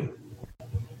story.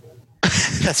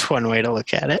 That's one way to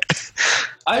look at it.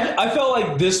 I felt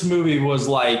like this movie was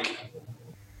like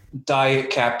Diet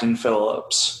Captain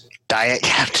Phillips. Diet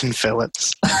Captain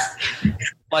Phillips.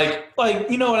 Like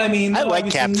you know what I mean? I like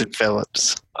Captain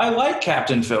Phillips. I like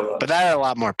Captain Phillips, but that had a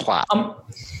lot more plot.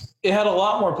 It had a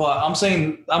lot more plot. I'm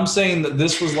saying that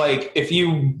this was like, if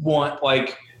you want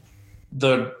like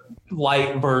the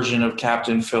light version of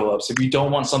Captain Phillips, if you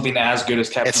don't want something as good as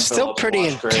Captain Phillips, it's still pretty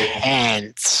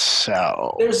intense.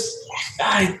 So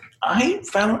I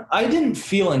didn't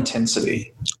feel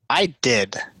intensity. I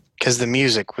did, because the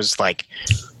music was like,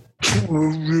 you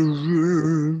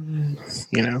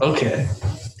know. Okay.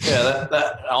 Yeah,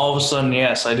 that all of a sudden,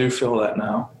 yes, I do feel that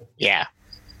now. Yeah.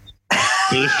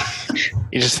 I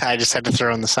just had to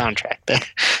throw in the soundtrack there.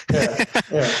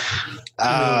 Yeah.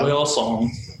 The whale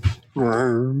song.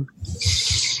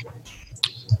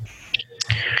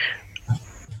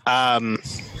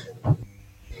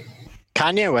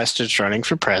 Kanye West is running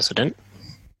for president.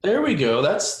 There we go.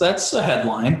 That's a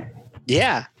headline.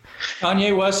 Yeah.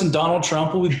 Kanye West and Donald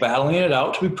Trump will be battling it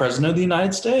out to be president of the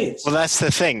United States. Well, that's the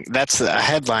thing. That's a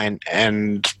headline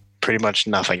and pretty much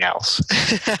nothing else.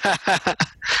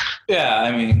 Yeah,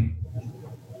 I mean,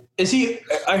 is he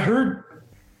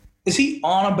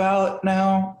on a ballot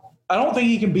now? I don't think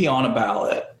he can be on a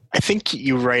ballot. I think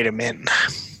you write him in.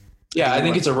 Yeah, I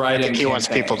think it's a write-in campaign. He wants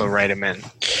people to write him in.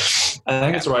 I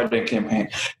think it's a write-in campaign.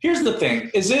 Here's the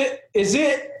thing. Is it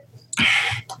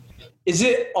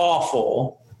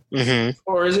awful? Mm-hmm.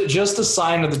 Or is it just a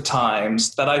sign of the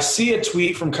times that I see a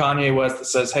tweet from Kanye West that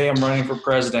says, "Hey, I'm running for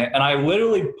president," and I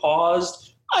literally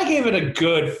paused. I gave it a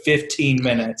good 15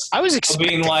 minutes. I was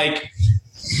being like,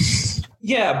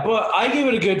 yeah, but I gave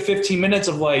it a good 15 minutes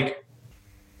of like,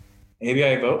 maybe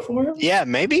I vote for him. Yeah,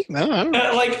 maybe. I don't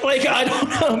know. Like I don't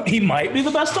know. He might be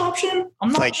the best option.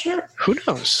 I'm not sure. Who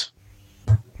knows?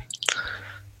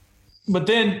 But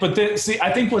then, see,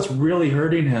 I think what's really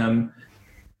hurting him,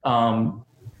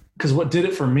 because what did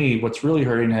it for me, what's really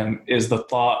hurting him is the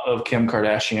thought of Kim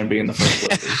Kardashian being the first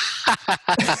lady.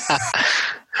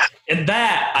 And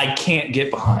that I can't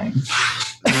get behind.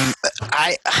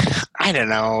 I don't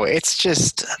know. It's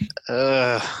just,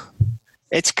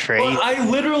 it's crazy. But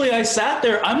I sat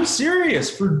there. I'm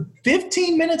serious. For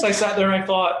 15 minutes, I sat there and I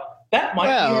thought, that might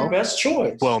be our best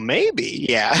choice. Well, maybe,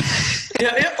 yeah.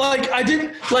 Yeah, I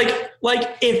didn't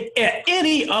if at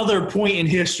any other point in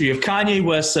history, if Kanye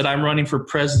West said I'm running for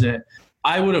president,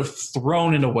 I would have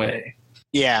thrown it away.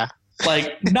 Yeah.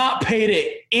 Not paid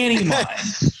it any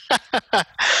mind.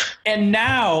 And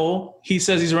now he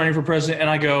says he's running for president, and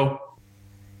I go,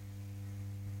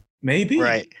 Maybe.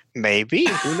 Right. Maybe.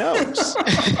 Who knows?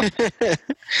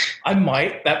 I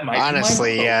might. That might.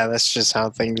 Honestly, be my yeah, that's just how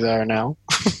things are now.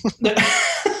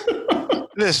 vote.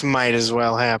 This might as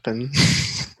well happen.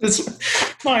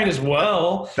 This might as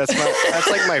well. That's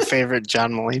like my favorite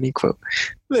John Mulaney quote.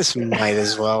 This might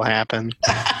as well happen.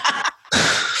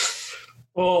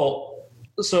 Well,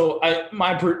 so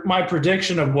my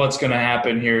prediction of what's going to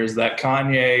happen here is that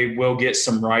Kanye will get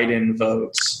some write-in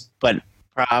votes, but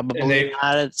probably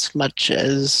not as much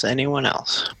as anyone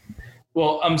else.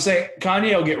 Well, I'm saying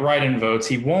Kanye will get write-in votes.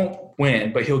 He won't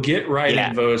win, but he'll get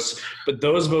write-in votes. But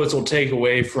those votes will take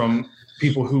away from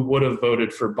people who would have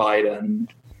voted for Biden,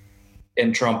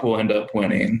 and Trump will end up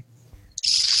winning.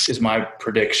 Is my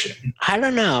prediction. I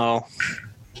don't know.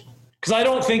 Because I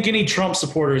don't think any Trump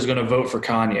supporter is going to vote for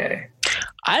Kanye.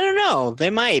 I don't know. They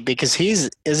might, because he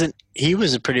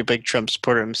was a pretty big Trump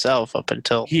supporter himself up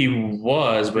until he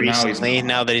was, but recently,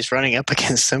 now that he's running up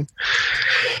against him.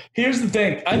 Here's the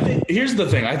thing. I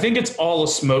think it's all a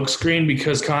smokescreen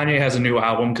because Kanye has a new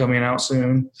album coming out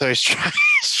soon. So he's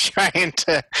trying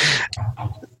to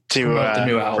promote the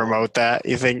new album. Promote that.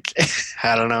 You think?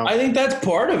 I don't know. I think that's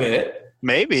part of it.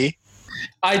 Maybe.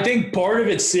 I think part of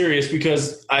it's serious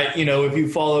because if you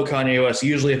follow Kanye West,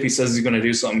 usually if he says he's going to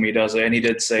do something, he does it. And he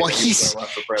did say he was going to run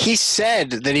for president. He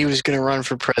said that he was going to run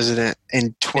for president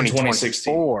in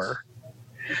 2024.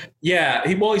 Yeah.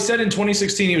 He said in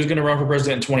 2016 he was going to run for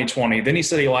president in 2020. Then he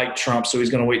said he liked Trump, so he's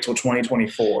going to wait till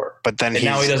 2024. But then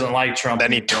now he doesn't like Trump.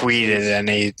 Then he tweeted and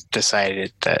he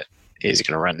decided that he's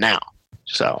going to run now.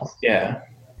 So yeah.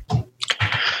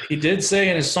 He did say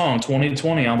in his song,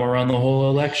 2020, I'm going to run the whole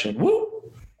election. Woo!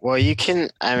 Well, I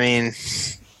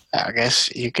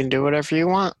guess you can do whatever you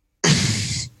want.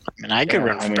 I could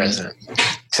run for president.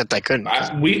 Except I couldn't.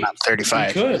 I'm not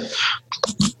 35. We could.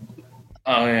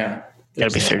 Oh, yeah. Got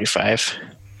to be 35.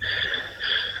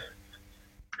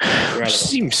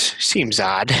 Seems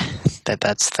odd that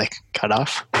that's the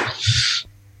cutoff.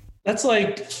 That's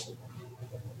like,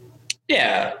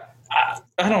 yeah,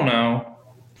 I don't know.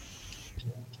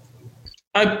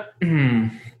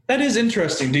 That is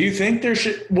interesting. Do you think it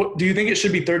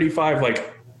should be 35?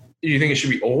 Like, do you think it should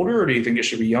be older or do you think it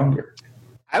should be younger?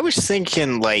 I was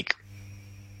thinking, like,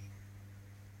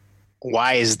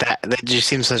 why is that? That just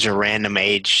seems such a random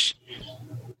age.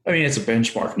 I mean, it's a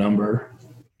benchmark number.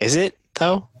 Is it,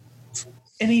 though?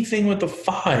 Anything with a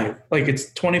 5. Like,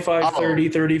 it's 25, 30,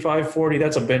 35, 40.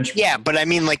 That's a benchmark. Yeah, but I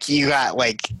mean, like, you got,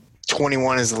 like,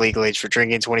 21 is the legal age for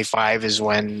drinking. 25 is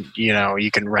when,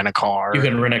 you can rent a car. You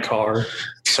can rent a car.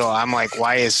 So I'm like,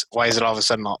 why is it all of a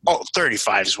sudden,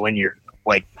 35 is when you're,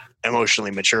 like,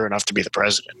 emotionally mature enough to be the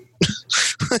president.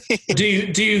 Do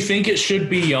you think it should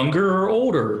be younger or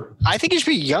older? I think it should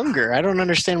be younger. I don't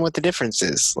understand what the difference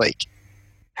is. Like,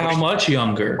 how much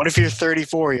younger? What if you're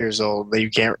 34 years old? You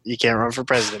can't run for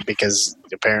president because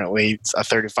apparently a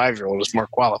 35-year-old is more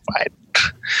qualified.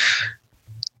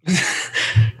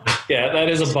 Yeah, that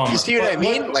is a bummer. You see what I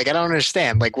mean? Like, I don't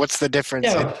understand. Like, what's the difference?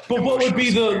 Yeah, but what would be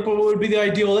the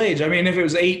ideal age? I mean, if it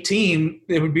was 18,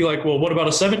 it would be like, well, what about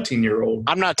a 17-year-old?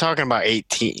 I'm not talking about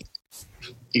 18.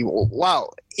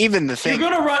 Even the thing. You're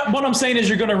gonna run. What I'm saying is,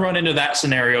 you're gonna run into that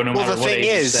scenario no matter what age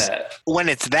it's at. When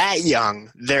it's that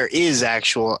young, there is a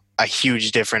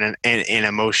huge difference in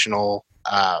emotional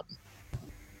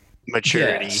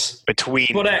maturity between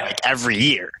every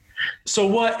year. So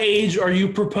what age are you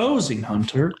proposing,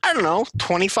 Hunter? I don't know,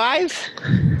 25?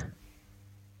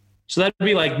 So that'd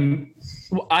be like,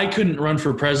 I couldn't run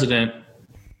for president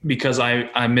because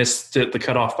I missed the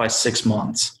cutoff by 6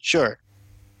 months. Sure.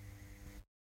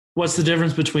 What's the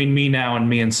difference between me now and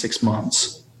me in 6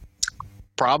 months?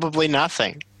 Probably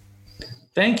nothing.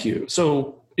 Thank you.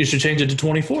 So you should change it to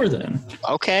 24 then.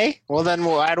 Okay. Well, then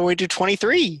why don't we do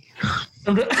 23?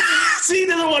 See,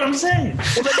 that's what I'm saying.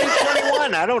 Well, then do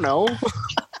 21. I don't know.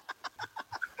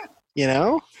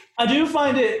 I do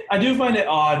find it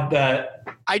odd that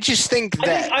I just think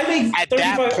that I think at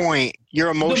that point your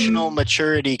emotional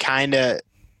maturity kind of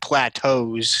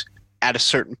plateaus at a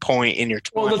certain point in your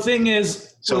 20s. Well, the thing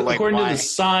is, according to the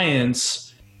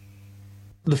science,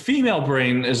 the female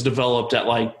brain is developed at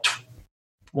like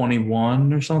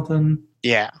 21 or something.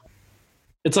 Yeah.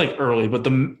 It's like early, but the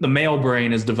male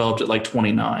brain is developed at like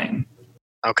 29.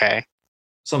 Okay.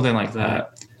 Something like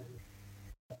that.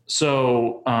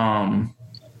 So, I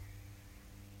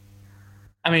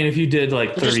mean, if you did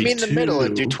like 32. Just be in the middle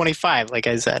and do 25, like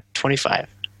I said, 25.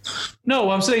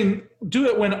 No, I'm saying do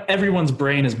it when everyone's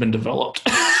brain has been developed.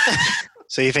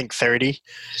 So you think 30?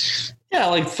 Yeah,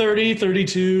 like 30,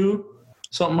 32,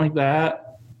 something like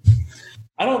that.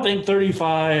 I don't think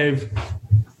 35.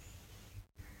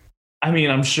 I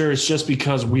mean, I'm sure it's just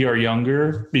because we are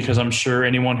younger, because I'm sure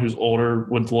anyone who's older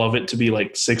would love it to be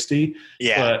like 60.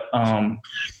 Yeah. But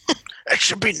it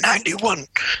should be 91.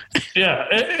 Yeah.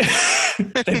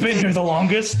 They've been here the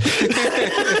longest.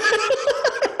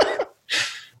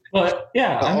 But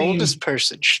yeah, the oldest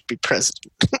person should be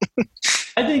president.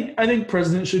 I think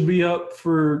president should be up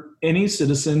for any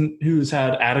citizen who's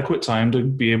had adequate time to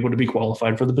be able to be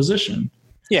qualified for the position.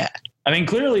 Yeah. I mean,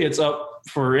 clearly it's up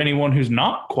for anyone who's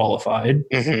not qualified.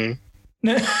 Mm-hmm.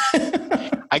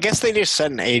 I guess they just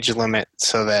set an age limit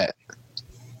so that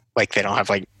like they don't have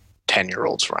like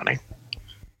 10-year-olds running.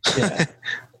 Yeah.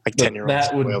 Like 10-year-olds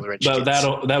spoiled rich kids.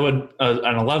 That would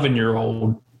an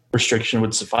 11-year-old restriction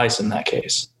would suffice in that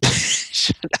case.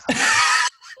 Shut up.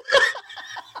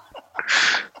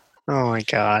 Oh my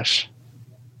gosh.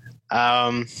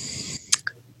 I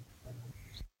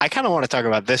kind of want to talk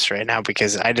about this right now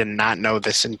because I did not know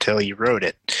this until you wrote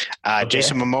it. Okay.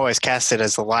 Jason Momoa is casted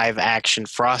as the live-action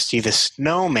Frosty the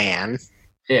Snowman.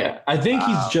 Yeah, I think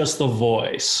he's just the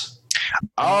voice.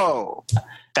 Oh,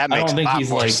 that makes a lot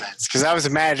more sense because I was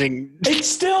imagining. It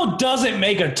still doesn't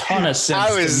make a ton of sense.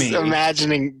 I was to me.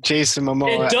 Imagining Jason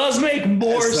Momoa. It does make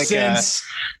more sense.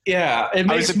 Yeah, it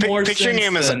makes more sense. Picturing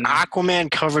him as an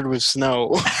Aquaman covered with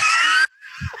snow.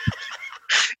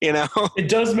 You know, it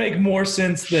does make more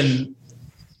sense than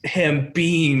him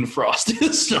being Frosty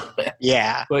the Snowman.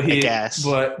 Yeah, but I guess.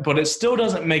 But it still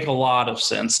doesn't make a lot of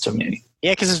sense to me.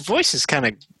 Yeah, because his voice is kind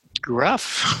of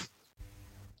gruff.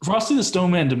 Frosty the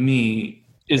Snowman to me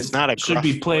should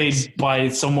be played by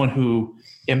someone who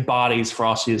embodies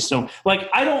Frosty the Snowman. Like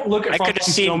I don't look at Frosty the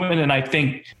Snowman and I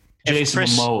think Jason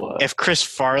Momoa. If Chris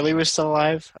Farley was still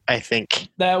alive, I think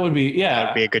that would be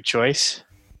a good choice.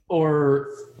 Or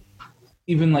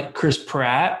even like Chris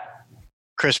Pratt.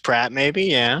 Chris Pratt, maybe,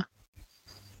 yeah.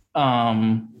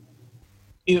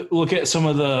 You look at some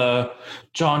of the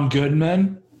John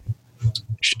Goodman.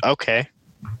 Okay.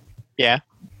 Yeah.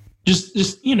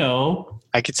 Just you know,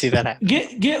 I could see that happen.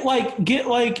 Get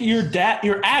like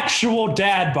your actual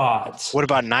dad bods. What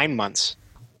about 9 months?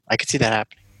 I could see that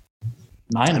happening.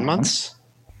 9 months?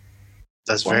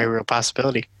 That's a very real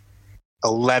possibility.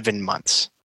 11 months.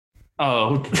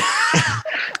 Oh.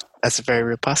 That's a very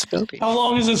real possibility. How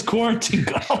long is this quarantine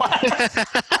going to last?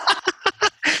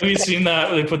 Have you seen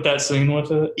that? They put that scene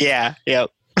with it? Yeah,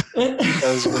 yep. That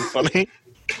was really funny.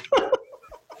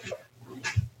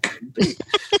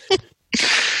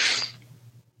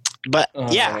 But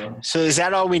yeah, so is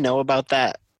that all we know about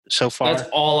that so far? That's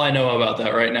all I know about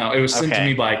that right now. It was sent to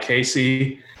me by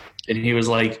Casey, and he was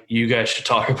like, you guys should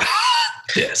talk about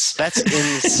this. That's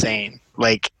insane.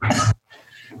 Like,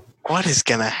 what is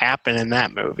going to happen in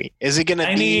that movie? Is it going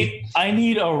to be... I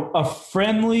need a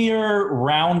friendlier,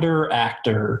 rounder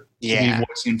actor to be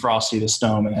voicing Frosty the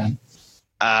Snowman.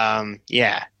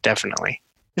 Yeah, definitely.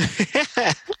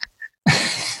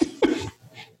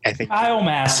 I think Kyle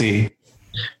Massey.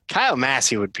 Kyle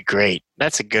Massey would be great.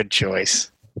 That's a good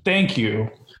choice. Thank you.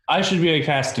 I should be a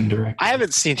casting director. I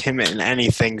haven't seen him in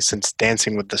anything since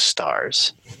Dancing with the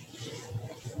Stars.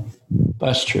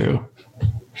 That's true.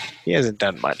 He hasn't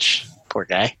done much. Poor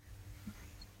guy.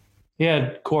 He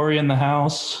had Corey in the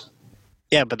House.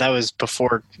 Yeah, but that was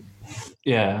before.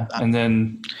 Yeah, and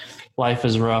then Life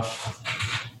is Rough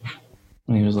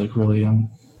when he was like really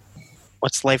young.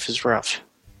 What's Life is Rough?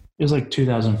 It was like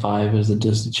 2005. It was the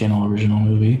Disney Channel original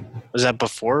movie. Was that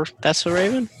before That's the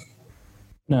Raven?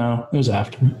 No, it was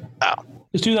after. Oh.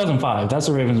 It was 2005. That's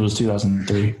the Ravens was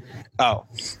 2003. Oh,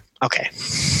 okay.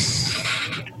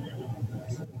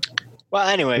 Well,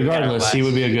 anyway, regardless, he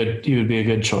would be a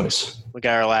good choice. We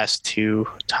got our last two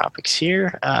topics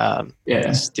here.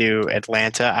 Let's do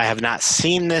Atlanta. I have not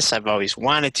seen this. I've always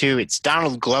wanted to. It's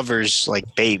Donald Glover's like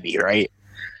baby, right?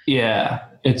 Yeah,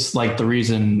 it's like the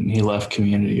reason he left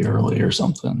Community early or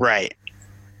something. Right.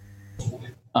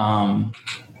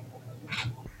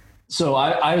 So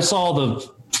I saw the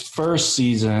first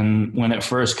season when it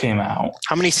first came out.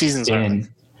 How many seasons are there?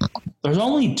 There's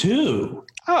only 2.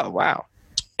 Oh, wow.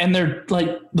 And they're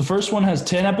like, the first one has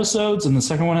 10 episodes and the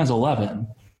second one has 11.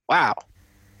 Wow.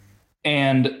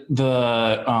 And it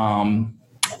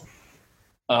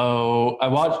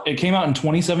came out in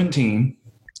 2017.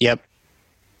 Yep.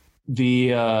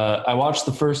 I watched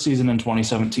the first season in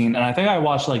 2017, and I think I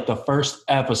watched like the first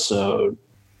episode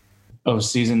of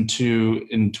season 2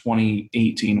 in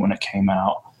 2018 when it came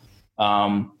out.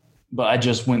 But I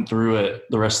just went through it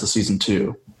the rest of season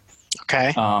 2.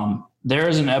 Okay. There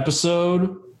is an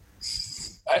episode.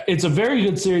 It's a very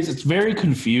good series. It's very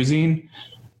confusing.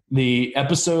 The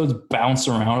episodes bounce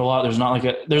around a lot. There's not like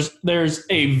there's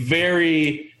a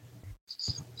very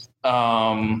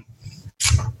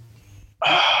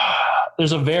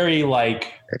there's a very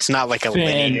like It's not like a thin,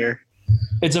 linear.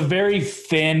 It's a very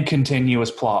thin,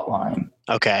 continuous plot line.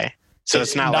 Okay. So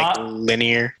it's not like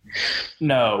linear.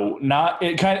 No, not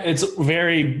it. It's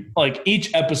very like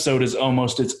each episode is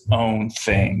almost its own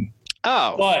thing.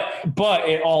 Oh, but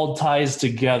it all ties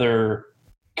together,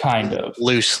 kind of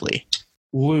loosely.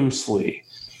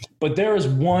 But there is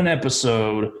one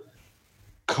episode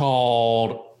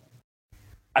called.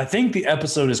 I think the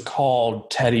episode is called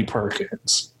Teddy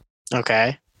Perkins.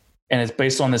 Okay. And it's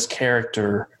based on this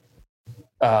character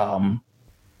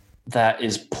that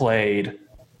is played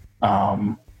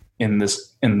in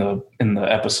the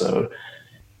episode.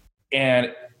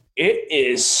 And it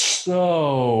is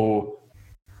so...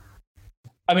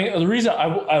 I mean, the reason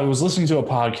I was listening to a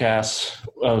podcast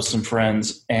with some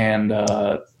friends, and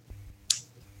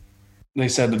they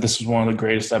said that this was one of the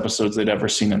greatest episodes they'd ever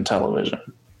seen in television.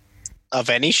 Of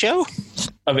any show?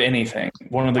 Of anything.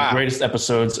 One of the greatest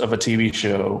episodes of a TV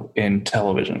show in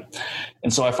television.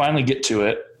 And so I finally get to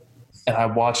it and I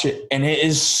watch it, and it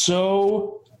is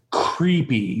so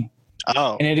creepy.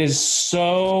 Oh. And it is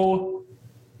so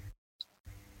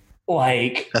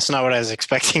like... That's not what I was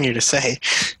expecting you to say.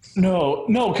 No,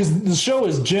 because the show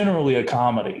is generally a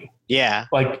comedy. Yeah.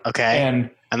 Like, okay. And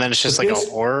then it's just like a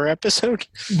horror episode?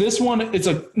 This one,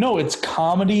 it's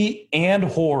comedy and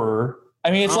horror. I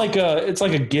mean, it's like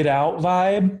a Get Out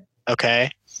vibe.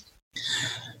 Okay.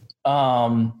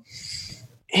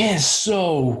 It is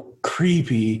so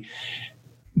creepy,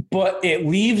 but it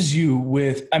leaves you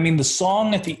with, I mean, the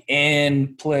song at the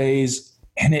end plays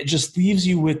and it just leaves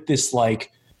you with this,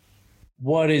 like,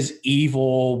 what is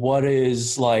evil? What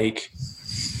is like,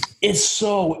 it's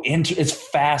so, it's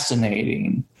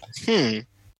fascinating.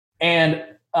 And,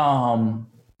 I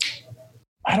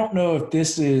don't know if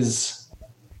this is,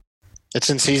 it's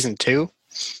in season 2?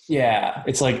 Yeah,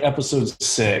 it's like episode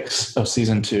 6 of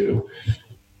season 2.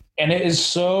 And it is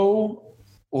so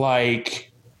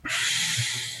like,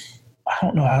 I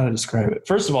don't know how to describe it.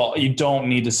 First of all, you don't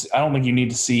need to see, I don't think you need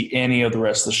to see any of the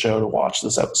rest of the show to watch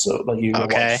this episode. Like you can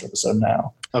watch this episode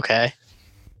now. Okay.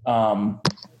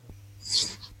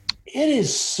 It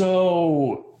is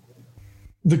so,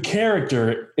 the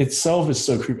character itself is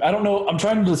so creepy. I don't know. I'm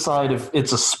trying to decide if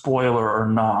it's a spoiler or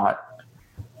not.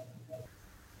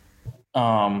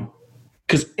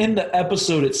 Because in the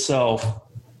episode itself,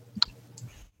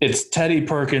 it's Teddy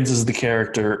Perkins is the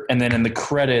character, and then in the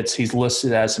credits he's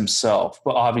listed as himself.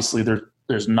 But obviously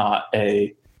there's not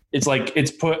a. It's like it's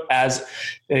put as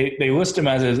they list him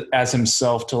as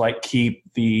himself to like keep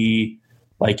the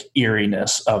like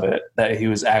eeriness of it that he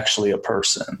was actually a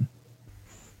person.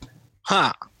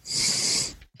 Huh.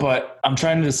 But I'm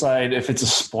trying to decide if it's a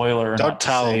spoiler or not. Don't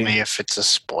tell me if it's a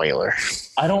spoiler.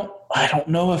 I don't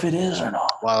know if it is or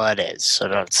not. Well, it is, so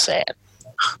don't say it.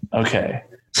 Okay.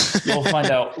 We'll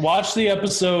find out. Watch the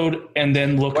episode and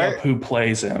then look up who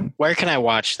plays him. Where can I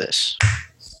watch this?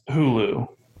 Hulu.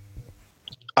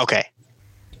 Okay.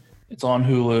 It's on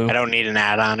Hulu. I don't need an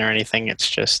add-on or anything. It's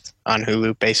just on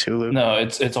Hulu, base Hulu. No,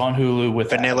 it's on Hulu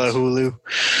with vanilla ads. Hulu.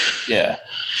 Yeah.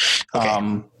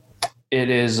 Okay. It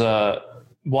is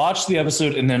watch the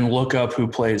episode and then look up who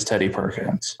plays Teddy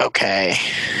Perkins. Okay.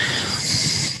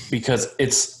 Because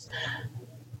it's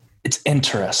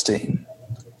interesting.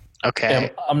 Okay.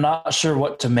 And I'm not sure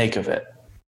what to make of it.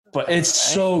 But it's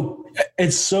so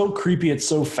creepy, it's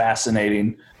so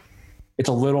fascinating. It's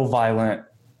a little violent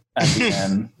at the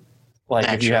end. Like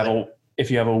if you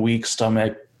have a weak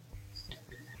stomach,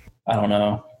 I don't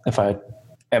know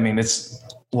I mean it's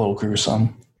a little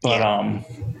gruesome. But yeah.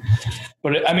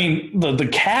 I mean the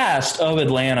cast of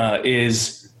Atlanta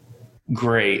is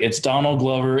great. It's Donald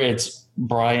Glover, it's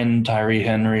Brian Tyree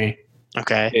Henry.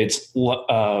 Okay. It's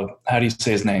how do you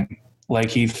say his name?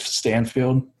 Lakeith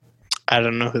Stanfield. I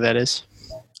don't know who that is.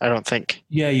 I don't think.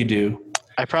 Yeah, you do.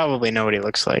 I probably know what he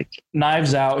looks like.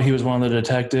 Knives Out, he was one of the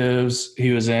detectives.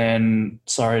 He was in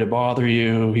Sorry to Bother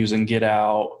You. He was in Get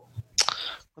Out.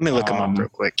 Let me look him up real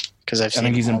quick because I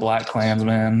think he's in Black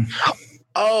Klansman.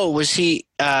 Oh, was he?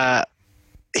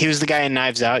 He was the guy in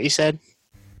Knives Out. You said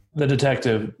the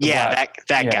detective. That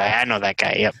guy. I know that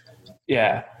guy. Yep.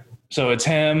 Yeah. So it's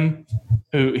him.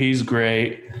 He's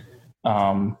great.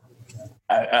 And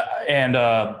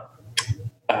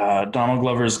Donald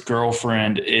Glover's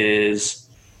girlfriend is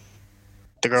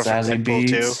the girlfriend Zazie Beetz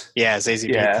too. Yeah,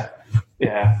 Zazie Beetz.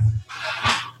 Yeah.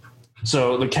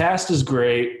 So the cast is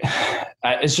great.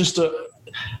 It's just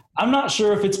I'm not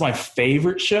sure if it's my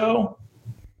favorite show.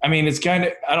 I mean, it's kind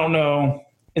of, I don't know.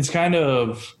 It's kind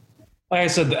of, like I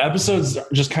said, the episodes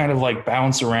just kind of like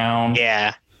bounce around.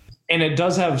 Yeah. And it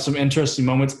does have some interesting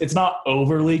moments. It's not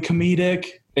overly comedic.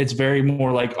 It's very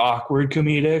more like awkward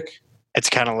comedic. It's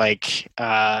kind of like,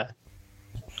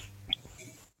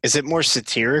 is it more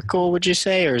satirical, would you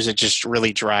say, or is it just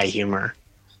really dry humor?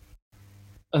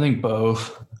 I think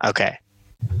both. Okay.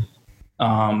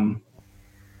 I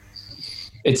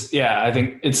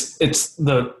think it's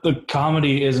the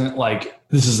comedy isn't like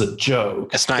this is a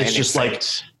joke. It's not. It's just like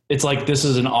it's like this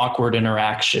is an awkward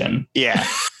interaction. Yeah.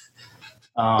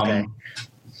 Okay.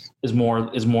 Is more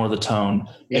the tone.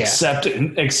 Yeah.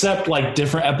 Except like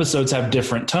different episodes have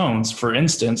different tones. For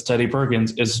instance, Teddy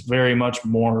Perkins is very much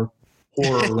more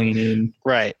horror leaning.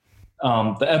 Right.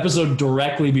 The episode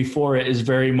directly before it is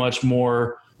very much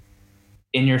more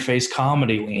in your face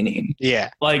comedy leaning. Yeah.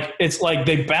 Like it's like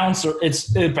it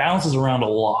bounces around a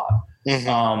lot.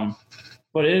 Mm-hmm.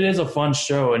 But it is a fun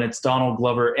show, and it's Donald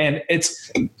Glover, and it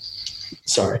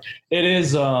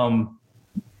is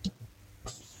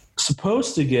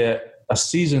supposed to get a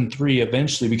season 3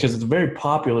 eventually because it's a very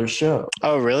popular show.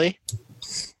 Oh, really?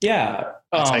 Yeah.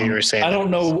 That's how you were saying. I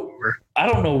don't know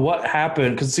what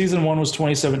happened because season 1 was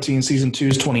 2017, season 2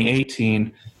 is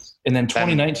 2018, and then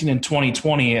 2019 and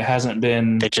 2020 it hasn't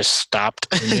been. They just stopped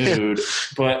renewed.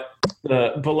 But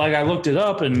like I looked it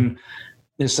up and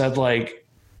it said like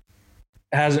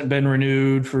hasn't been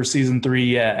renewed for season 3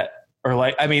 yet, or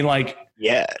like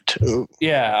yet. Ooh.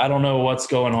 Yeah, I don't know what's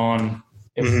going on.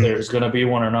 If there's going to be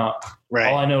one or not.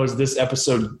 Right. All I know is this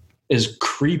episode is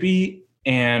creepy,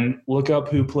 and look up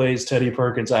who plays Teddy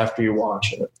Perkins after you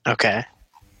watch it. Okay.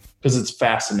 Because it's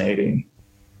fascinating.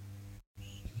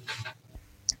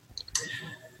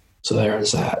 So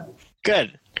there's that.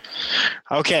 Good.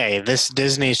 Okay, this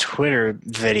Disney Twitter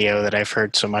video that I've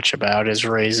heard so much about is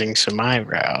raising some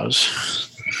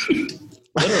eyebrows.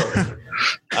 Literally.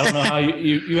 I don't know how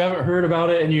you haven't heard about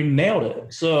it and you nailed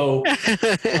it. So,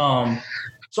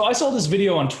 so I saw this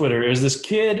video on Twitter. It was this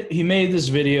kid. He made this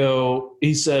video.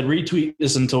 He said, retweet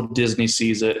this until Disney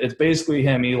sees it. It's basically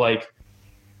him. He like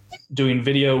doing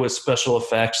video with special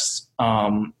effects.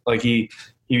 Like he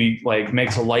like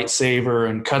makes a lightsaber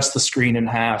and cuts the screen in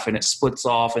half and it splits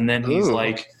off. And then he's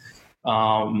like,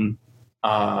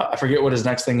 I forget what his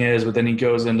next thing is, but then he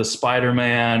goes into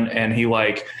Spider-Man and he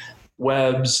like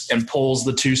webs and pulls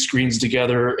the two screens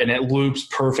together and it loops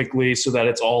perfectly so that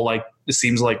it's all like, it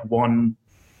seems like one.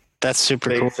 That's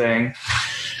super cool thing.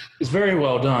 It's very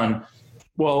well done.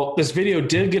 Well, this video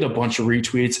did get a bunch of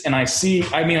retweets, and I see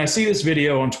this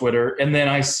video on Twitter, and then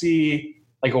I see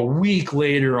like a week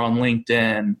later on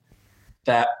LinkedIn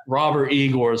that Robert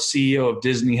Igor, CEO of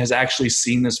Disney, has actually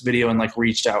seen this video and like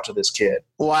reached out to this kid.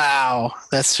 Wow,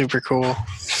 that's super cool.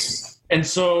 And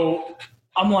so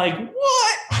I'm like,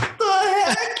 what the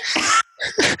heck?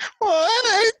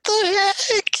 What the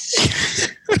heck?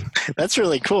 That's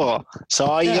really cool. So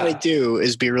all you gotta do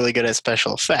is be really good at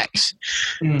special effects,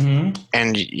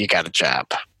 and you got a job.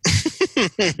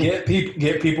 Get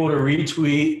people to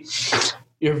retweet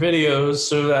your videos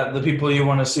so that the people you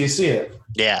want to see it.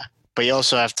 Yeah, but you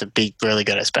also have to be really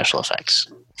good at special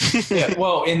effects. Yeah,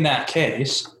 well, in that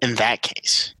case.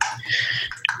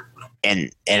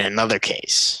 In another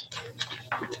case,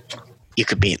 you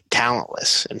could be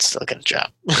talentless and still get a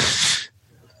job.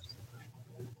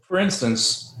 For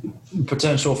instance,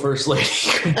 potential first lady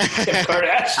Kim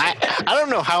Kardashian. I don't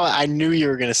know how I knew you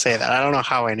were going to say that. I don't know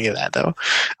how I knew that though.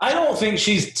 I don't think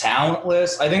she's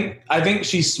talentless. I think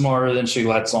she's smarter than she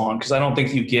lets on because I don't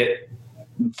think you get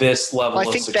this level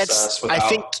of success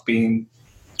without being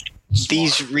smart.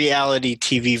 These reality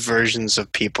TV versions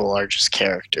of people are just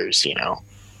characters, you know.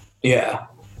 Yeah.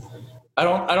 I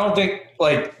don't think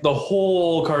like the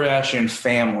whole Kardashian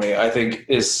family I think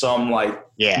is some like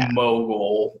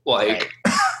mogul like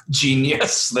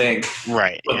genius thing.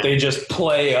 Right. But they just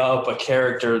play up a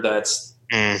character that's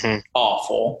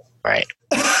awful. Right.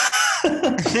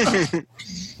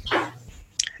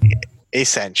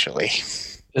 Essentially,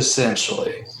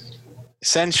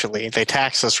 they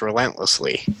tax us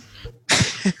relentlessly.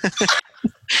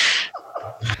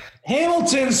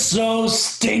 Hamilton's so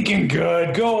stinking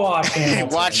good. Go watch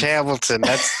Hamilton. Watch Hamilton.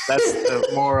 That's the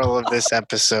moral of this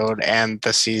episode and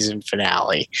the season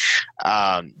finale.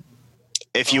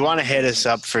 If you want to hit us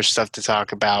up for stuff to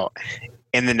talk about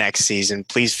in the next season,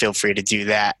 please feel free to do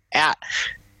that at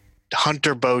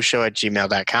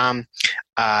hunterbowshow@gmail.com.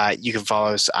 You can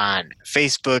follow us on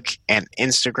Facebook and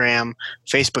Instagram.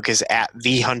 Facebook is at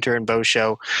The Hunter and Bow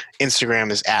Show.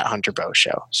 Instagram is at Hunter Bow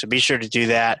Show. So be sure to do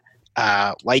that.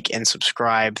 Like and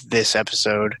subscribe this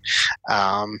episode.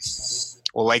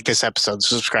 Like this episode,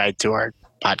 subscribe to our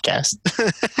podcast.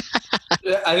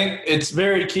 I think it's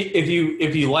very key. If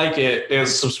you like it,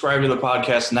 is subscribe to the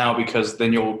podcast now because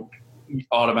then you'll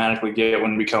automatically get it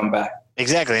when we come back.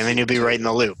 Exactly, and then you'll be right in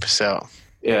the loop. So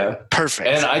Yeah. Perfect.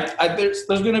 And there's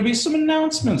going to be some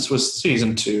announcements with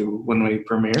season 2 when we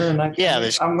premiere, and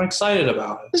I'm excited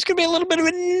about it. There's going to be a little bit of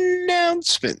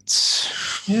announcements.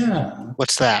 Yeah.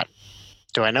 What's that?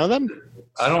 Do I know them?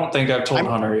 I don't think I've told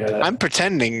Hunter yet. I'm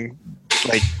pretending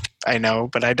like I know,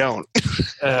 but I don't.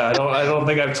 I don't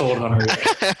think I've told Hunter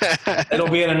yet. It'll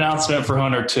be an announcement for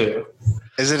Hunter too.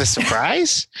 Is it a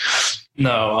surprise?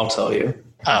 No, I'll tell you.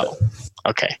 Oh,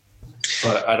 okay.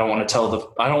 But I don't want to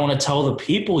tell the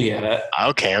people yet.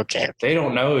 Okay. They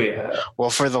don't know yet. Well,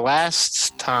 for the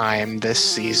last time this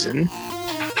season, in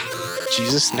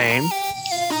Jesus' name,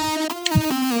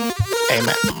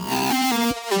 amen.